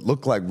these, what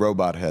looked like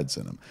robot heads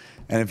in them.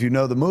 And if you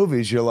know the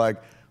movies, you're like,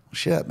 well,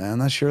 shit, man,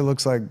 that sure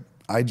looks like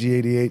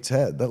IG-88's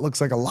head. That looks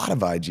like a lot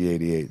of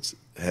IG-88's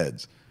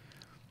heads.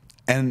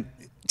 And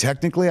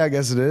technically, I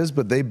guess it is,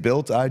 but they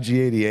built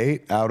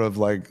IG-88 out of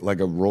like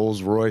a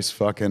Rolls-Royce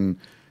fucking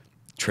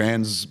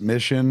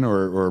transmission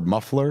or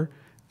muffler,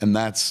 and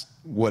that's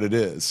what it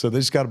is. So they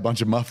just got a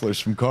bunch of mufflers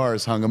from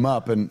cars, hung them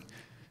up, and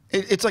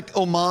It's like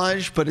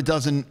homage, but it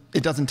doesn't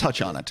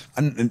touch on it.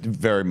 and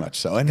very much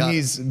so. And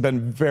he's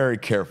been very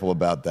careful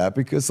about that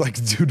because like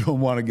dude don't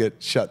want to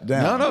get shut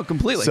down. No,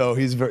 completely. So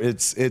he's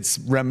it's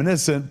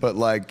reminiscent, but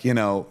like, you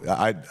know,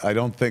 I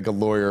don't think a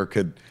lawyer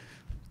could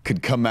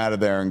come out of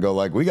there and go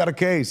like, we got a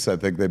case. I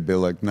think they'd be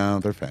like, no,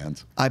 they're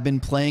fans. I've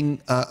been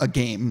playing a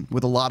game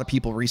with a lot of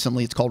people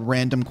recently. It's called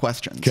Random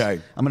Questions.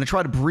 Okay. I'm going to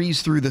try to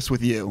breeze through this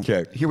with you.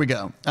 Okay. Here we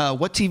go.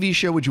 What TV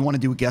show would you want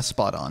to do a guest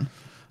spot on?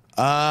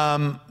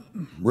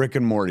 Rick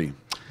and Morty.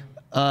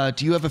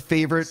 Do you have a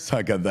favorite?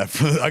 I got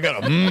that. I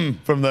got a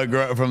from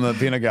the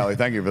peanut gallery.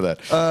 Thank you for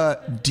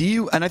that. Do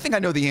you? And I think I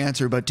know the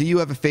answer, but do you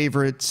have a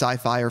favorite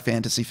sci-fi or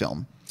fantasy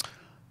film?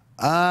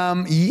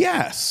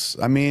 Yes.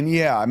 I mean,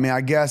 yeah. I mean,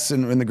 I guess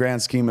in the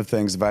grand scheme of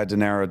things, if I had to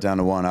narrow it down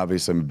to one,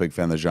 obviously I'm a big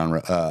fan of the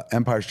genre.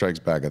 Empire Strikes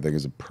Back, I think,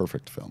 is a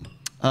perfect film.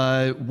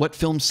 What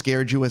film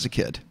scared you as a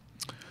kid?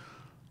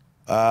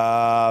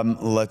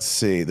 Let's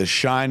see. The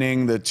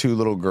Shining, the two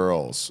little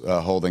girls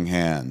holding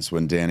hands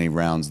when Danny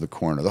rounds the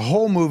corner. The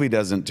whole movie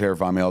doesn't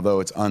terrify me, although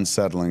it's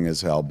unsettling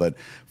as hell. But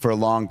for a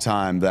long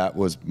time, that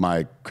was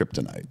my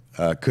kryptonite.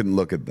 Couldn't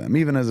look at them.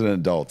 Even as an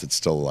adult, it's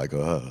still like,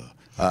 ugh.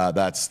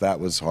 That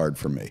was hard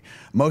for me.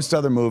 Most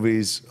other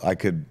movies I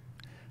could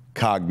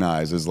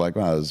cognize as like,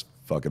 well, that was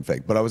fucking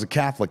fake. But I was a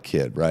Catholic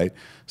kid, right?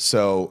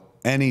 So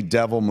any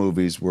devil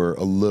movies were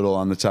a little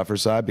on the tougher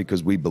side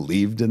because we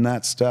believed in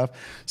that stuff.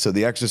 So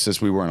The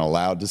Exorcist we weren't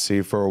allowed to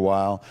see for a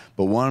while.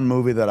 But one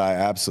movie that I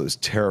absolutely is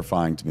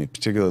terrifying to me,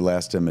 particularly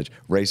Last Image,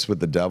 Race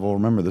with the Devil.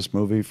 Remember this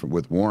movie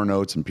with Warren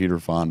Oates and Peter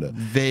Fonda?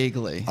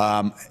 Vaguely.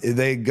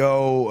 They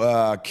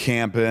go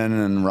camping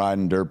and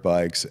riding dirt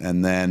bikes,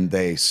 and then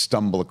they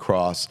stumble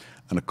across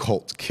an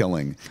occult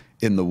killing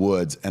in the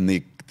woods, and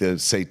the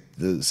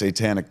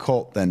satanic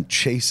cult then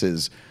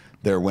chases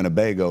their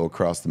Winnebago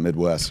across the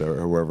Midwest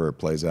or wherever it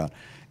plays out.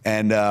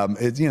 And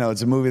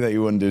it's a movie that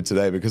you wouldn't do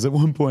today because at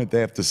one point they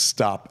have to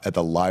stop at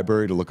the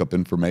library to look up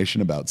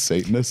information about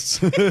Satanists.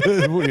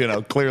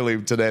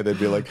 Clearly today they'd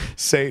be like,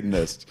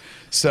 Satanists.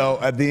 So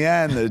at the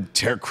end,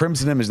 the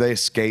Crimson Image, they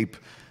escape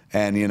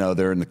and,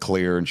 they're in the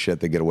clear and shit.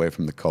 They get away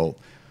from the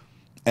cult.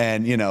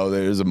 And,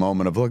 there's a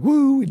moment of like,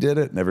 woo, we did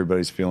it. And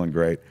everybody's feeling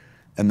great.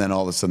 And then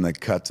all of a sudden they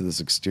cut to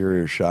this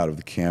exterior shot of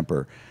the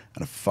camper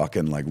and a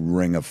fucking like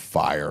ring of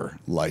fire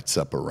lights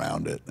up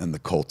around it, and the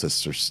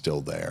cultists are still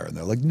there, and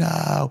they're like,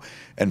 no.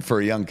 And for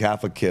a young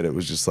Catholic kid, it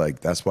was just like,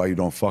 that's why you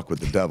don't fuck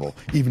with the devil,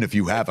 even if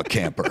you have a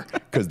camper,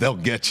 because they'll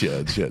get you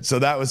and shit. So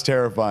that was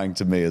terrifying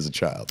to me as a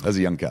child, as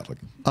a young Catholic.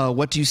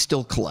 What do you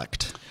still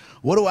collect?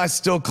 What do I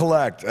still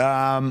collect?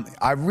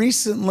 I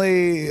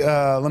recently,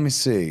 let me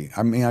see.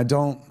 I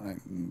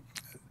mean,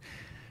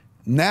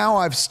 now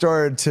I've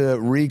started to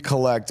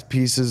recollect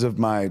pieces of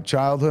my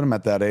childhood. I'm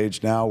at that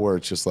age now where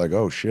it's just like,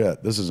 oh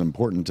shit, this is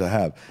important to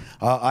have.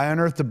 I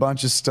unearthed a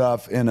bunch of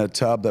stuff in a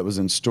tub that was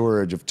in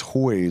storage of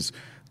toys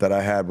that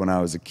I had when I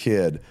was a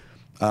kid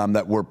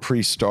that were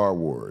pre-Star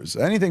Wars.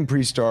 Anything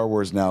pre-Star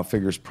Wars now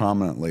figures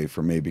prominently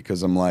for me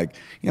because I'm like,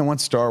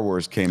 once Star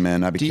Wars came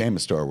in, I became a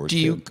Star Wars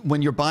kid.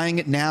 When you're buying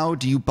it now,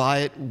 do you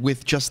buy it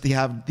with just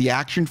the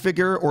action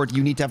figure, or do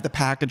you need to have the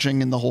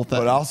packaging and the whole thing?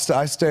 But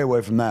I stay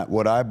away from that.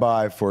 What I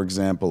buy, for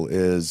example,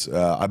 is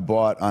I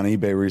bought on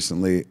eBay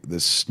recently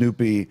this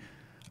Snoopy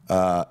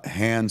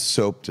hand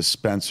soap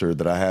dispenser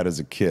that I had as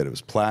a kid. It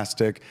was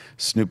plastic.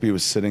 Snoopy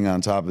was sitting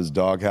on top of his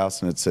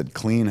doghouse, and it said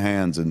 "Clean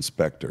Hands,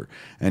 Inspector."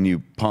 And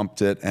you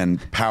pumped it, and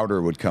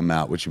powder would come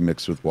out, which you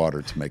mix with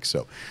water to make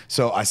soap.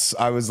 So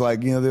I was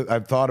like, I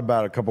thought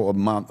about it a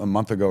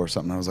month ago or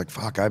something. I was like,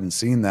 fuck, I haven't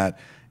seen that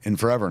in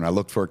forever. And I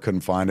looked for it,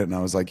 couldn't find it. And I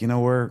was like,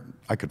 where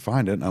I could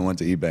find it? And I went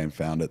to eBay and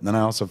found it. And then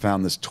I also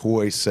found this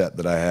toy set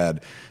that I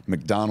had,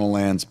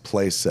 McDonaldland's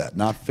play set.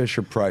 Not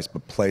Fisher Price,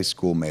 but Play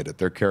School made it.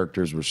 Their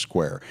characters were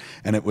square.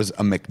 And it was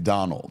a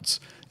McDonald's.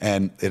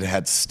 And it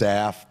had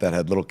staff that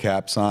had little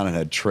caps on, it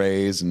had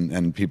trays,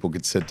 and people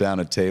could sit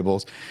down at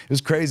tables. It was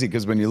crazy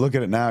because when you look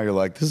at it now, you're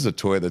like, this is a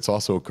toy that's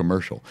also a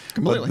commercial.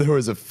 Completely. But there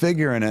was a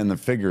figure in it, and the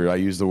figure, I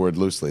use the word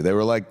loosely. They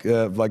were like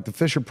the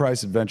Fisher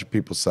Price Adventure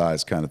People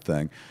size kind of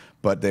thing,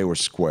 but they were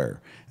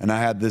square. And I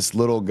had this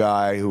little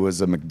guy who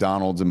was a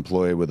McDonald's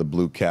employee with a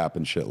blue cap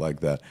and shit like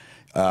that.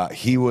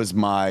 He was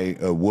my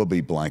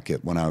whoopee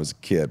blanket when I was a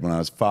kid. When I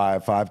was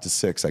 5 to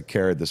 6, I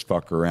carried this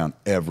fucker around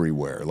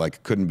everywhere.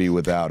 Like, couldn't be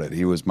without it.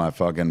 He was my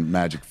fucking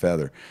magic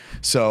feather.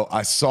 So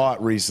I saw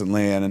it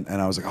recently, and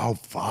I was like, oh,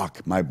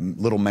 fuck. My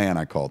little man,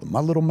 I called him. My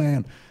little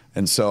man.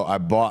 And so I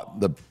bought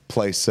the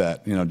play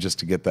set, just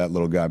to get that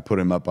little guy, put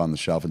him up on the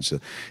shelf and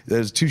shit.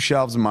 There's 2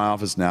 shelves in my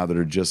office now that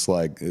are just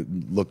like, it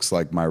looks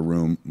like my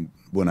room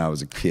when I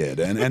was a kid,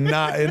 and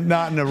not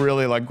in a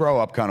really like grow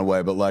up kind of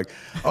way, but like,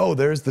 oh,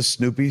 there's the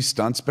Snoopy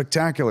Stunt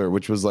Spectacular,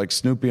 which was like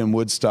Snoopy and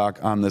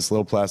Woodstock on this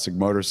little plastic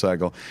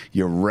motorcycle.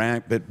 You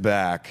ramp it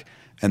back,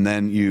 and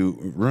then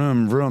you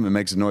vroom, it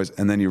makes a noise,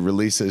 and then you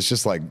release it. It's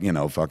just like,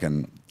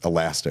 fucking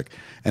elastic,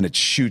 and it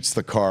shoots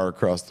the car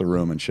across the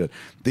room and shit.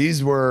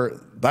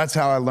 That's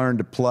how I learned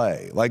to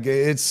play. Like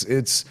it's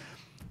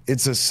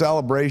a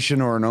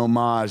celebration or an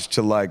homage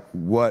to like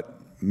what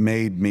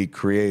made me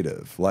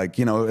creative. Like,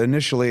 you know,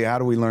 initially, how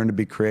do we learn to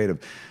be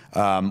creative?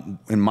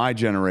 In my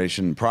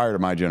generation, prior to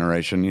my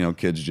generation, you know,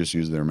 kids just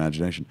use their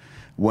imagination.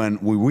 When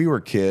we were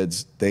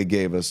kids, they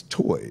gave us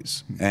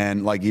toys,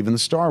 and like even the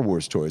Star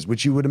Wars toys,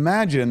 which you would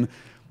imagine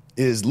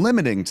is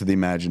limiting to the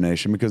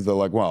imagination because they're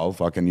like, well,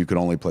 fucking, you can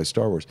only play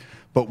Star Wars.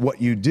 But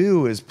what you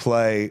do is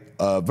play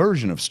a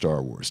version of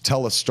Star Wars,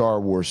 tell a Star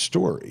Wars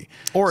story.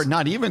 Or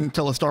not even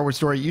tell a Star Wars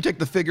story. You take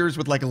the figures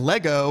with like a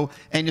Lego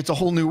and it's a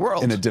whole new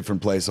world. In a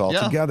different place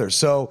altogether. Yeah.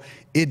 So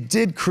it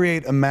did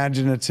create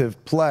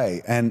imaginative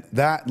play. And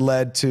that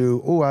led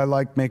to, oh, I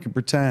like make and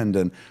pretend.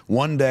 And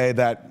one day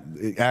that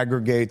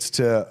aggregates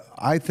to,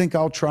 I think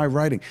I'll try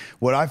writing.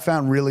 What I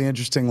found really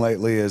interesting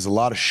lately is a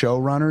lot of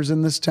showrunners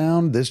in this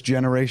town, this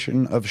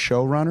generation of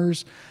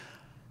showrunners,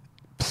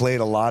 played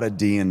a lot of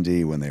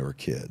D&D when they were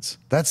kids.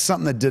 That's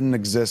something that didn't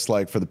exist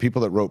like for the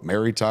people that wrote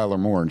Mary Tyler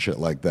Moore and shit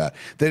like that.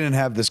 They didn't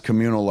have this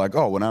communal like,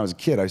 oh, when I was a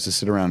kid, I used to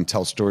sit around and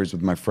tell stories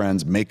with my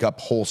friends, make up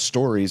whole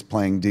stories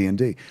playing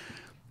D&D.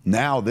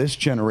 Now this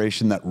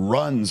generation that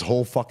runs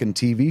whole fucking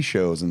TV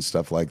shows and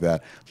stuff like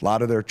that, a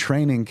lot of their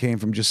training came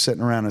from just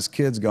sitting around as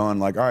kids going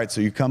like, all right,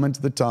 so you come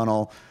into the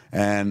tunnel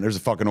and there's a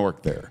fucking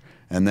orc there.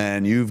 And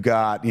then you've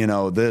got, you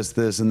know, this,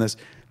 and this.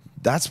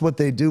 That's what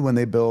they do when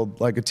they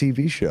build like a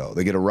TV show.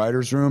 They get a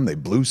writer's room, they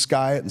blue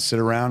sky it and sit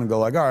around and go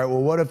like, all right,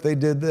 well, what if they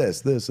did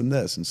this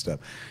and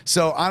stuff.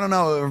 So I don't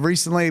know,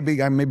 recently,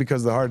 maybe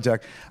because of the heart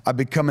attack, I've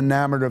become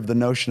enamored of the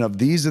notion of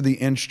these are the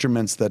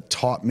instruments that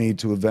taught me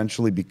to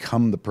eventually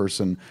become the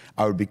person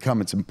I would become.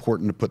 It's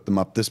important to put them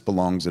up. This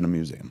belongs in a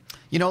museum.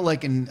 You know,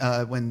 like in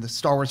when the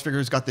Star Wars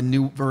figures got the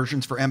new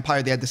versions for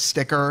Empire, they had the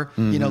sticker,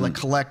 you know, like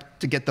collect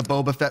to get the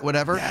Boba Fett,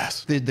 whatever.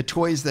 Yes. The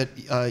toys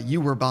that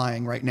you were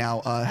buying right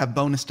now have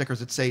bonus stickers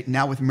that say,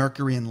 now with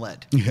mercury and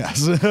lead.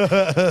 Yes.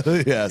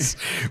 Yes.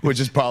 Which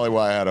is probably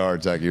why I had a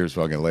heart attack years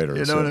fucking later.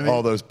 You know what I mean?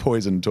 All those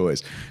poison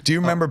toys. Do you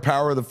remember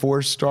Power of the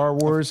Force Star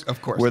Wars?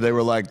 Of course. Where they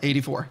were like,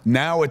 84.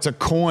 Now it's a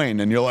coin,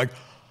 and you're like,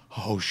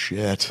 oh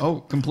shit.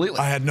 Oh, completely.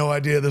 I had no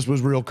idea this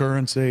was real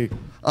currency.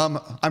 I'm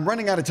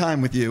running out of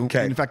time with you.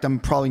 Okay. In fact, I'm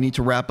probably need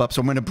to wrap up,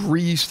 so I'm going to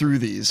breeze through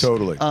these.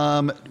 Totally.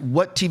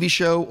 What TV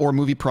show or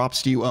movie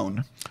props do you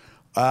own?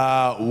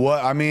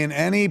 I mean,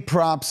 any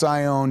props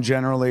I own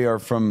generally are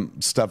from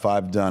stuff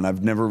I've done.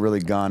 I've never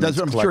really gone. That's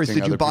what I'm curious.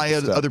 Did you buy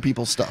other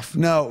people's stuff?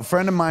 No. A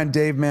friend of mine,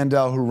 Dave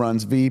Mandel, who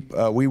runs Veep,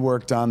 we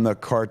worked on the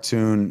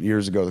cartoon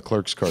years ago, the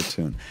Clerks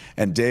cartoon.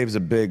 And Dave's a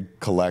big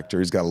collector.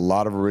 He's got a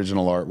lot of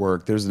original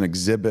artwork. There's an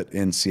exhibit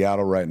in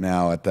Seattle right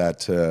now at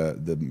that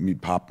the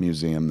Pop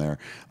Museum there,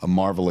 a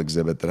Marvel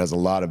exhibit that has a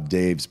lot of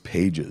Dave's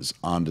pages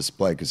on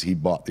display because he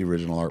bought the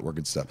original artwork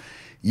and stuff.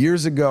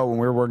 Years ago, when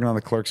we were working on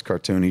the Clerks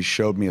cartoon, he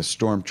showed me a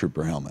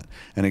Stormtrooper helmet,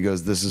 and he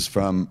goes, "This is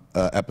from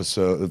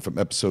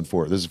episode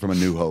 4. This is from A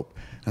New Hope."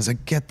 And I was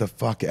like, "Get the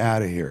fuck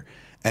out of here!"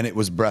 And it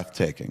was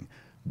breathtaking,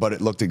 but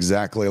it looked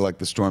exactly like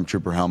the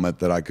Stormtrooper helmet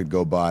that I could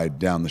go buy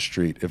down the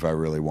street if I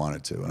really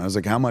wanted to. And I was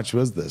like, "How much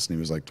was this?" And he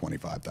was like,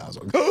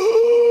 $25,000.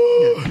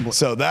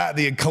 So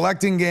the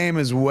collecting game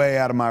is way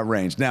out of my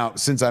range. Now,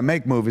 since I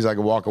make movies, I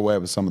can walk away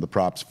with some of the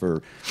props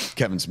for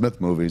Kevin Smith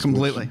movies.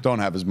 Completely. Which don't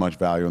have as much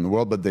value in the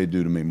world, but they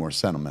do to me more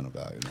sentimental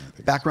value than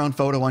anything. Background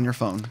photo on your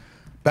phone.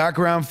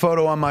 Background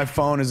photo on my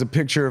phone is a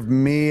picture of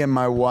me and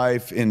my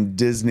wife in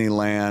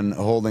Disneyland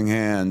holding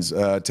hands,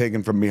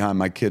 taken from behind.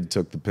 My kid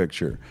took the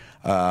picture.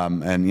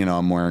 And, you know,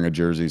 I'm wearing a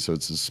jersey, so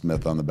it's a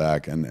Smith on the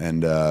back.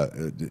 And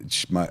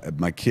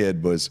my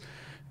kid was...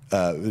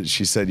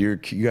 she said, you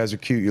guys are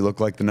cute. You look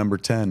like the number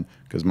 10,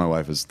 because my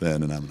wife is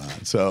thin and I'm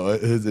not. So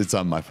it's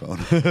on my phone.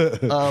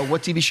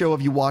 What TV show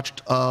have you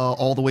watched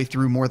all the way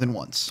through more than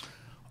once?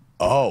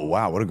 Oh,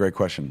 wow. What a great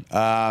question.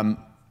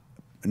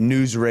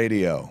 News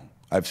Radio.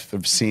 I've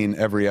seen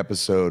every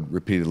episode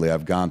repeatedly.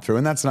 I've gone through.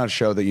 And that's not a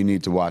show that you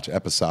need to watch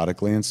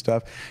episodically and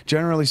stuff.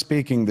 Generally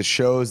speaking, the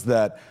shows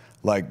that,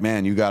 like,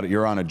 man,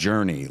 you're on a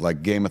journey,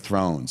 like Game of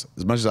Thrones.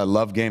 As much as I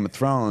love Game of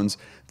Thrones,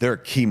 there are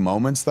key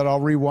moments that I'll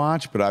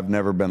rewatch, but I've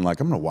never been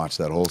like, I'm going to watch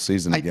that whole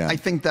season again. I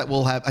think that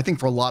will have. I think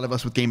for a lot of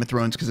us with Game of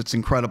Thrones, because it's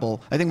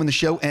incredible. I think when the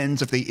show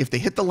ends, if they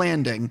hit the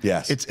landing,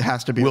 yes, it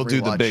has to be. We'll a rewatch.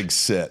 do the big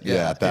sit.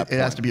 Yeah, at that point.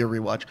 It has to be a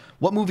rewatch.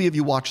 What movie have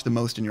you watched the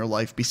most in your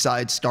life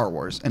besides Star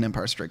Wars and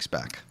Empire Strikes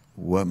Back?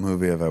 What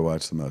movie have I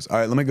watched the most? All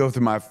right, let me go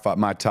through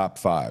my top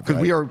 5.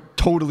 Because we are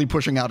totally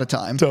pushing out of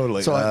time.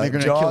 Totally. So they're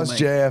going to Jaws,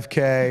 kill me.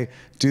 JFK,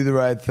 Do the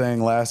Right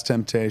Thing, Last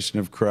Temptation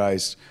of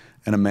Christ,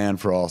 and A Man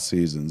for All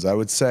Seasons. I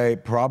would say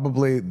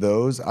probably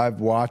those I've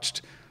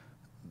watched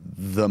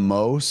the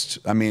most.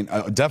 I mean,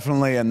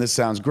 definitely, and this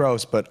sounds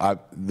gross, but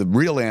the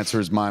real answer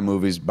is my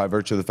movies by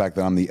virtue of the fact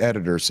that I'm the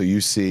editor, so you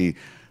see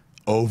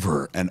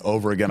over and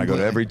over again. I go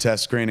to every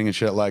test screening and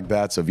shit like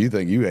that. So if you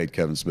think you hate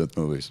Kevin Smith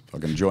movies,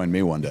 fucking join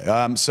me one day.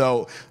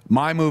 So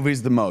my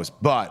movie's the most,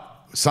 but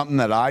something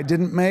that I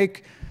didn't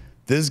make,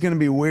 this is going to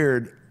be a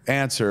weird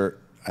answer,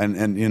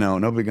 and you know,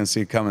 nobody can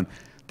see it coming.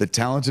 The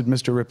Talented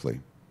Mr. Ripley.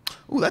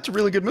 Ooh, that's a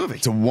really good movie.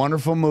 It's a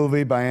wonderful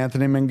movie by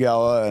Anthony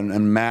Minghella,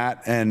 and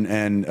Matt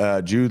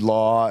and Jude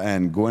Law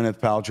and Gwyneth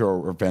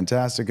Paltrow are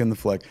fantastic in the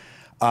flick.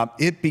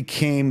 It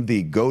became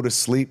the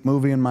go-to-sleep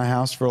movie in my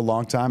house for a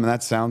long time, and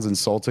that sounds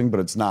insulting, but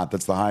it's not.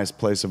 That's the highest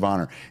place of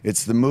honor.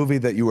 It's the movie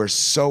that you are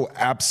so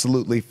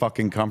absolutely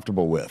fucking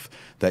comfortable with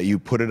that you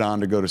put it on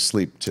to go to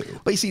sleep to.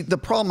 But you see, the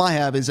problem I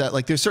have is that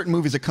like there's certain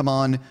movies that come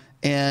on,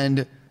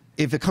 and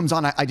if it comes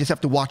on, I just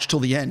have to watch till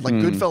the end. Like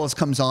Goodfellas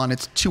comes on,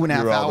 it's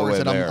 2.5 hours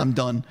and I'm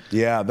done.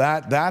 Yeah,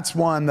 that's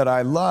one that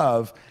I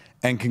love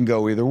and can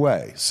go either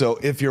way. So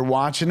if you're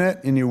watching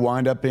it and you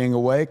wind up being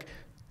awake,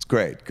 it's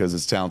great because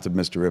it's Talented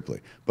Mr.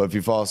 Ripley. But if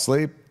you fall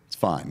asleep, it's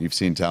fine. You've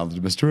seen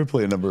Talented Mr.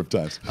 Ripley a number of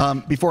times.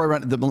 Before I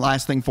run the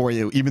last thing for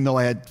you, even though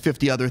I had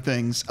 50 other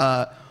things,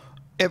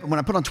 when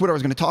I put on Twitter I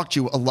was going to talk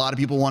to you, a lot of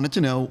people wanted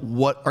to know,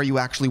 what are you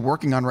actually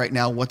working on right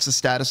now? What's the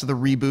status of the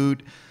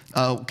reboot?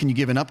 Can you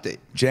give an update?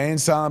 Jay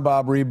and Silent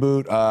Bob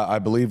reboot. I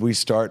believe we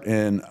start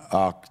in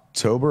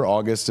October.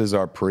 August is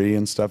our pre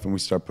and stuff, and we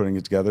start putting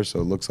it together. So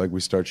it looks like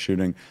we start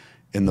shooting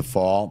in the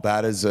fall.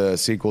 That is a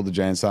sequel to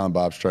Jay and Silent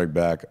Bob Strike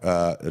Back,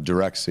 a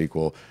direct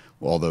sequel,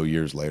 although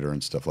years later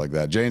and stuff like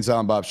that. Jay and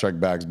Silent Bob Strike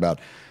Back is about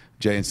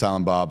Jay and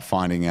Silent Bob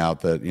finding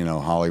out that, you know,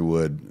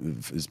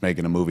 Hollywood is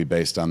making a movie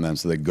based on them,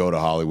 so they go to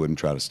Hollywood and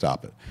try to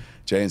stop it.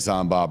 Jay and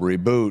Silent Bob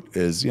Reboot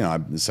is, you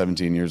know,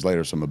 17 years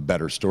later, so I'm a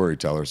better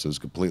storyteller, so it's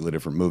a completely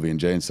different movie. And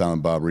Jay and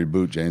Silent Bob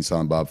Reboot, Jay and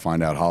Silent Bob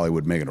find out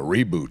Hollywood making a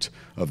reboot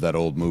of that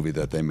old movie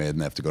that they made, and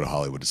they have to go to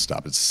Hollywood to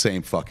stop it. It's the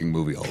same fucking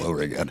movie all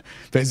over again.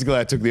 Basically,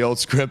 I took the old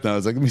script and I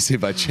was like, let me see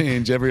if I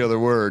change every other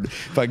word,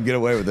 if I can get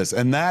away with this.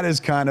 And that is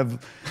kind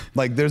of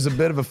like, there's a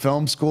bit of a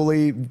film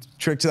schooly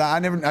trick to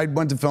that. I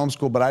went to film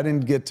school, but I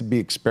didn't get to be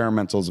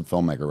experimental as a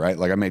filmmaker, right?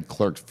 Like I made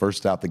Clerks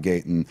first out the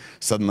gate, and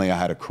suddenly I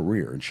had a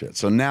career and shit.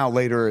 So now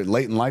late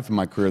in life in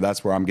my career,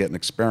 that's where I'm getting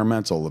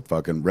experimental with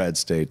fucking Red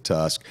State,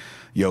 Tusk,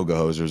 Yoga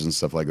Hosers and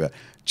stuff like that.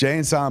 Jay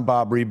and Silent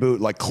Bob Reboot,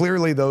 like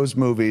clearly those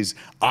movies,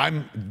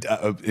 I'm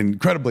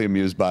incredibly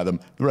amused by them.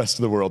 The rest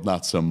of the world,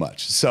 not so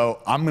much.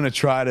 So I'm going to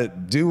try to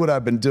do what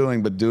I've been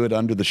doing, but do it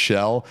under the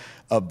shell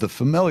of the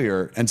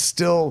familiar, and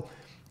still,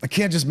 I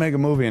can't just make a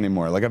movie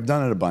anymore. Like I've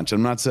done it a bunch.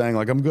 I'm not saying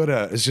like I'm good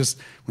at it. It's just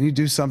when you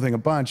do something a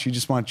bunch, you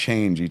just want to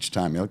change each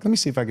time. You're like, let me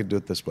see if I could do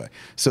it this way.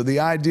 So the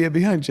idea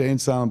behind Jay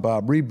and Silent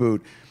Bob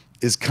Reboot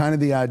is kind of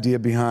the idea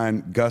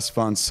behind Gus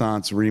Van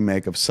Sant's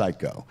remake of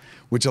Psycho,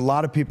 which a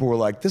lot of people were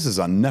like, this is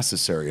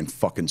unnecessary and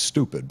fucking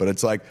stupid. But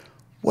it's like,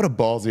 what a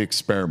ballsy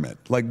experiment.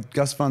 Like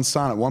Gus Van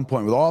Sant at one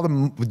point, with all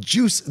the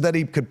juice that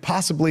he could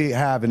possibly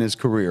have in his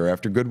career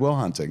after Good Will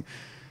Hunting,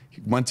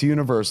 he went to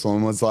Universal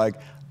and was like,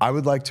 I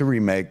would like to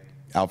remake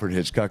Alfred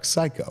Hitchcock's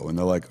Psycho. And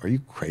they're like, are you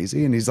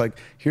crazy? And he's like,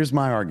 here's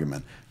my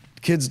argument.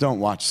 Kids don't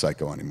watch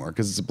Psycho anymore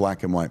because it's a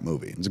black and white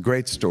movie. It's a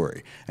great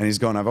story. And he's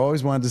going, I've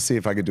always wanted to see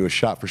if I could do a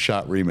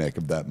shot-for-shot remake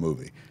of that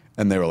movie.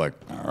 And they were like,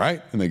 all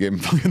right. And they gave him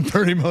fucking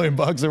 $30 million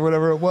or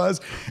whatever it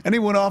was. And he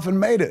went off and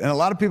made it. And a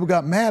lot of people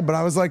got mad, but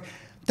I was like,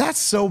 that's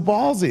so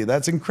ballsy.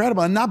 That's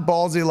incredible. And not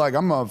ballsy like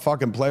I'm going to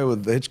fucking play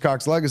with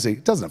Hitchcock's legacy.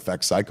 It doesn't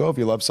affect Psycho. If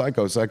you love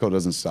Psycho, Psycho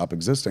doesn't stop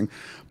existing.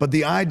 But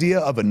the idea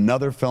of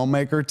another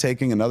filmmaker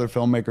taking another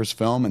filmmaker's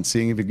film and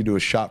seeing if he could do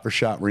a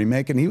shot-for-shot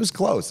remake, and he was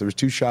close. There was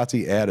 2 shots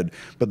he added.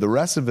 But the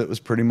rest of it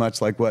was pretty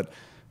much like what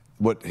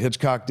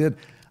Hitchcock did.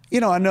 You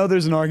know, I know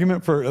there's an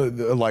argument for,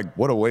 like,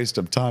 what a waste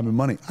of time and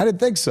money. I didn't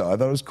think so. I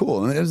thought it was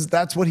cool. And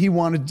that's what he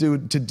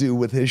wanted to do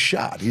with his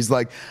shot. He's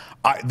like,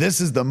 this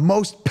is the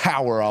most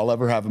power I'll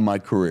ever have in my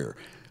career.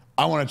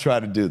 I want to try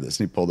to do this.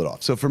 And he pulled it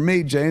off. So for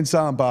me, Jay and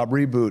Silent Bob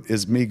Reboot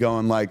is me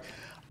going like,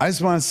 I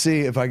just want to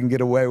see if I can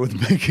get away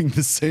with making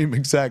the same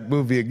exact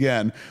movie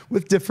again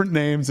with different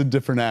names and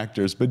different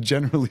actors. But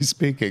generally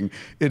speaking,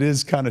 it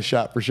is kind of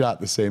shot for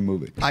shot the same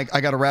movie. I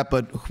got to wrap,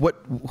 but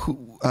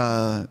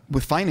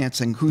with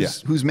financing,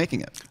 who's making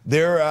it?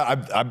 There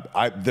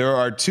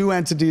are 2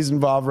 entities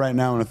involved right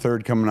now and a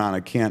third coming on.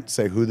 I can't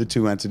say who the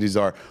 2 entities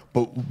are,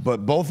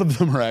 but both of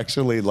them are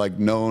actually like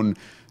known,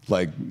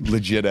 like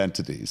legit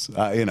entities.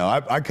 You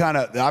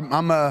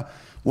know,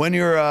 when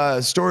you're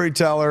a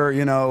storyteller,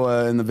 you know,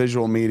 in the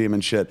visual medium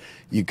and shit,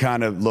 you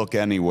kind of look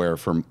anywhere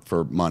for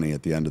money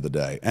at the end of the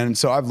day. And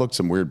so I've looked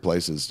some weird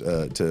places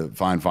to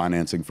find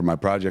financing for my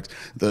projects.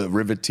 The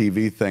Rivit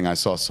TV thing, I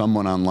saw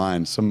someone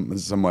online, some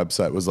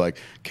website was like,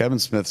 Kevin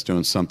Smith's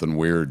doing something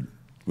weird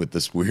with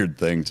this weird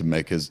thing to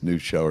make his new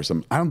show or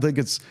something. I don't think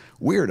it's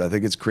weird. I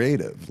think it's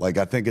creative. Like,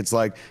 I think it's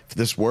like, if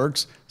this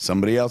works,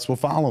 somebody else will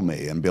follow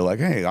me and be like,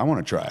 hey, I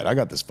want to try it. I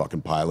got this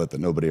fucking pilot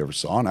that nobody ever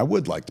saw, and I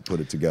would like to put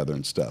it together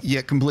and stuff.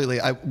 Yeah, completely.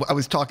 I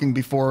was talking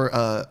before,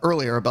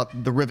 earlier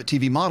about the Rivit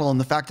TV model, and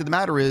the fact of the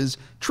matter is,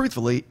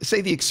 truthfully,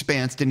 say The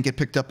Expanse didn't get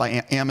picked up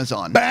by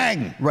Amazon.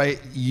 Bang! Right?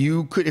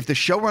 You could, if the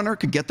showrunner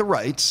could get the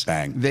rights,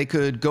 bang, they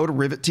could go to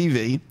Rivit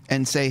TV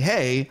and say,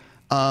 hey,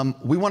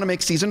 we want to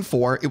make season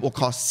 4. It will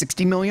cost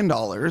 $60 million.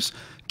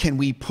 Can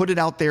we put it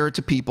out there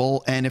to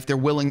people? And if they're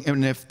willing,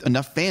 and if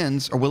enough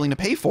fans are willing to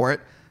pay for it,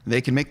 they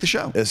can make the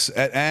show.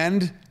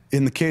 And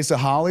in the case of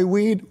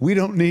Hollyweed, we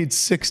don't need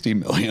 60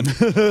 million.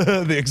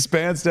 The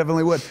Expanse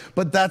definitely would.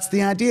 But that's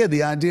the idea.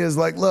 The idea is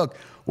like, look,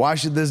 why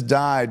should this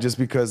die just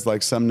because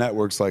like some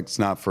networks like it's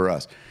not for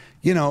us?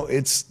 You know,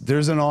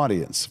 there's an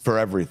audience for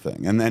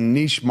everything. And then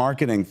niche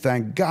marketing,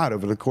 thank God,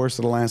 over the course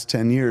of the last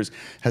 10 years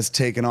has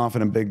taken off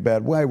in a big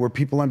bad way where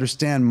people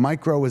understand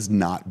micro is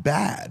not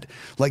bad.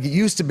 Like it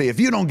used to be,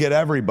 if you don't get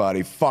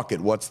everybody, fuck it,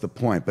 what's the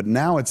point? But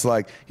now it's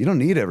like, you don't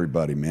need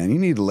everybody, man. You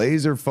need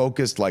laser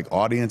focused like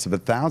audience of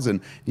 1,000.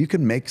 You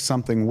can make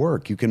something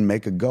work. You can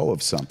make a go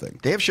of something.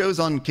 They have shows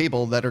on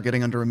cable that are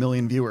getting under 1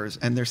 million viewers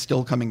and they're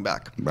still coming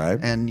back. Right.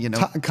 And you know,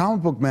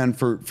 Comic Book Men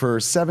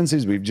for 7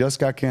 seasons, we've just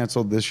got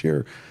canceled this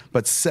year.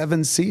 But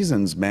 7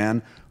 seasons,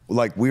 man.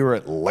 Like we were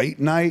at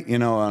late night, you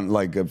know, on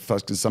like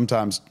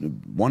sometimes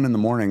 1 in the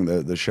morning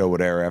the show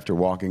would air after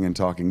Walking and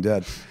Talking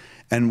Dead,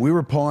 and we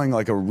were pulling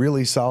like a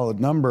really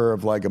solid number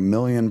of like 1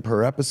 million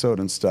per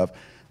episode and stuff.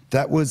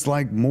 That was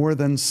like more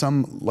than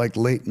some like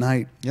late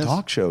night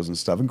talk shows and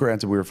stuff. And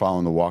granted, we were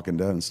following The Walking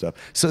Dead and stuff.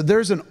 So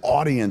there's an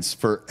audience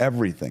for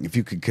everything. If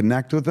you could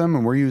connect with them,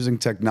 and we're using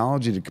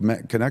technology to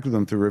connect with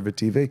them through Rivit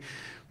TV,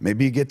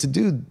 maybe you get to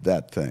do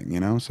that thing, you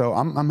know? So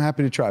I'm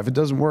happy to try. If it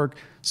doesn't work,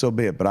 so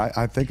be it. But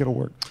I think it'll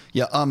work.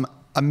 Yeah.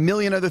 A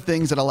million other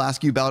things that I'll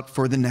ask you about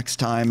for the next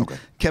time. Okay.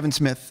 Kevin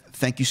Smith,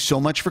 thank you so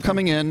much for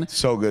coming in.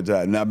 So good.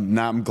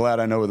 Now I'm glad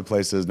I know where the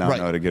place is. Now I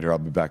know how to get here. I'll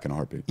be back in a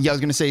heartbeat. Yeah, I was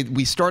going to say,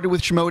 we started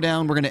with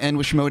Schmodown. We're going to end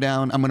with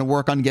Schmodown. I'm going to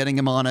work on getting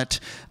him on it.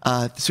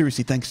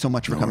 Seriously, thanks so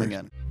much for coming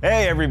in.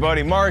 Hey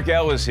everybody, Mark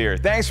Ellis here.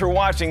 Thanks for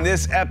watching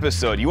this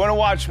episode. You want to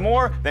watch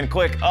more? Then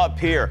click up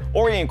here.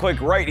 Or you can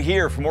click right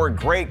here for more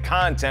great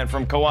content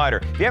from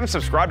Collider. If you haven't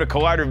subscribed to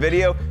Collider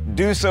Video,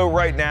 do so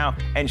right now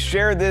and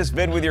share this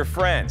vid with your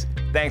friends.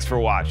 Thanks for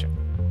watching.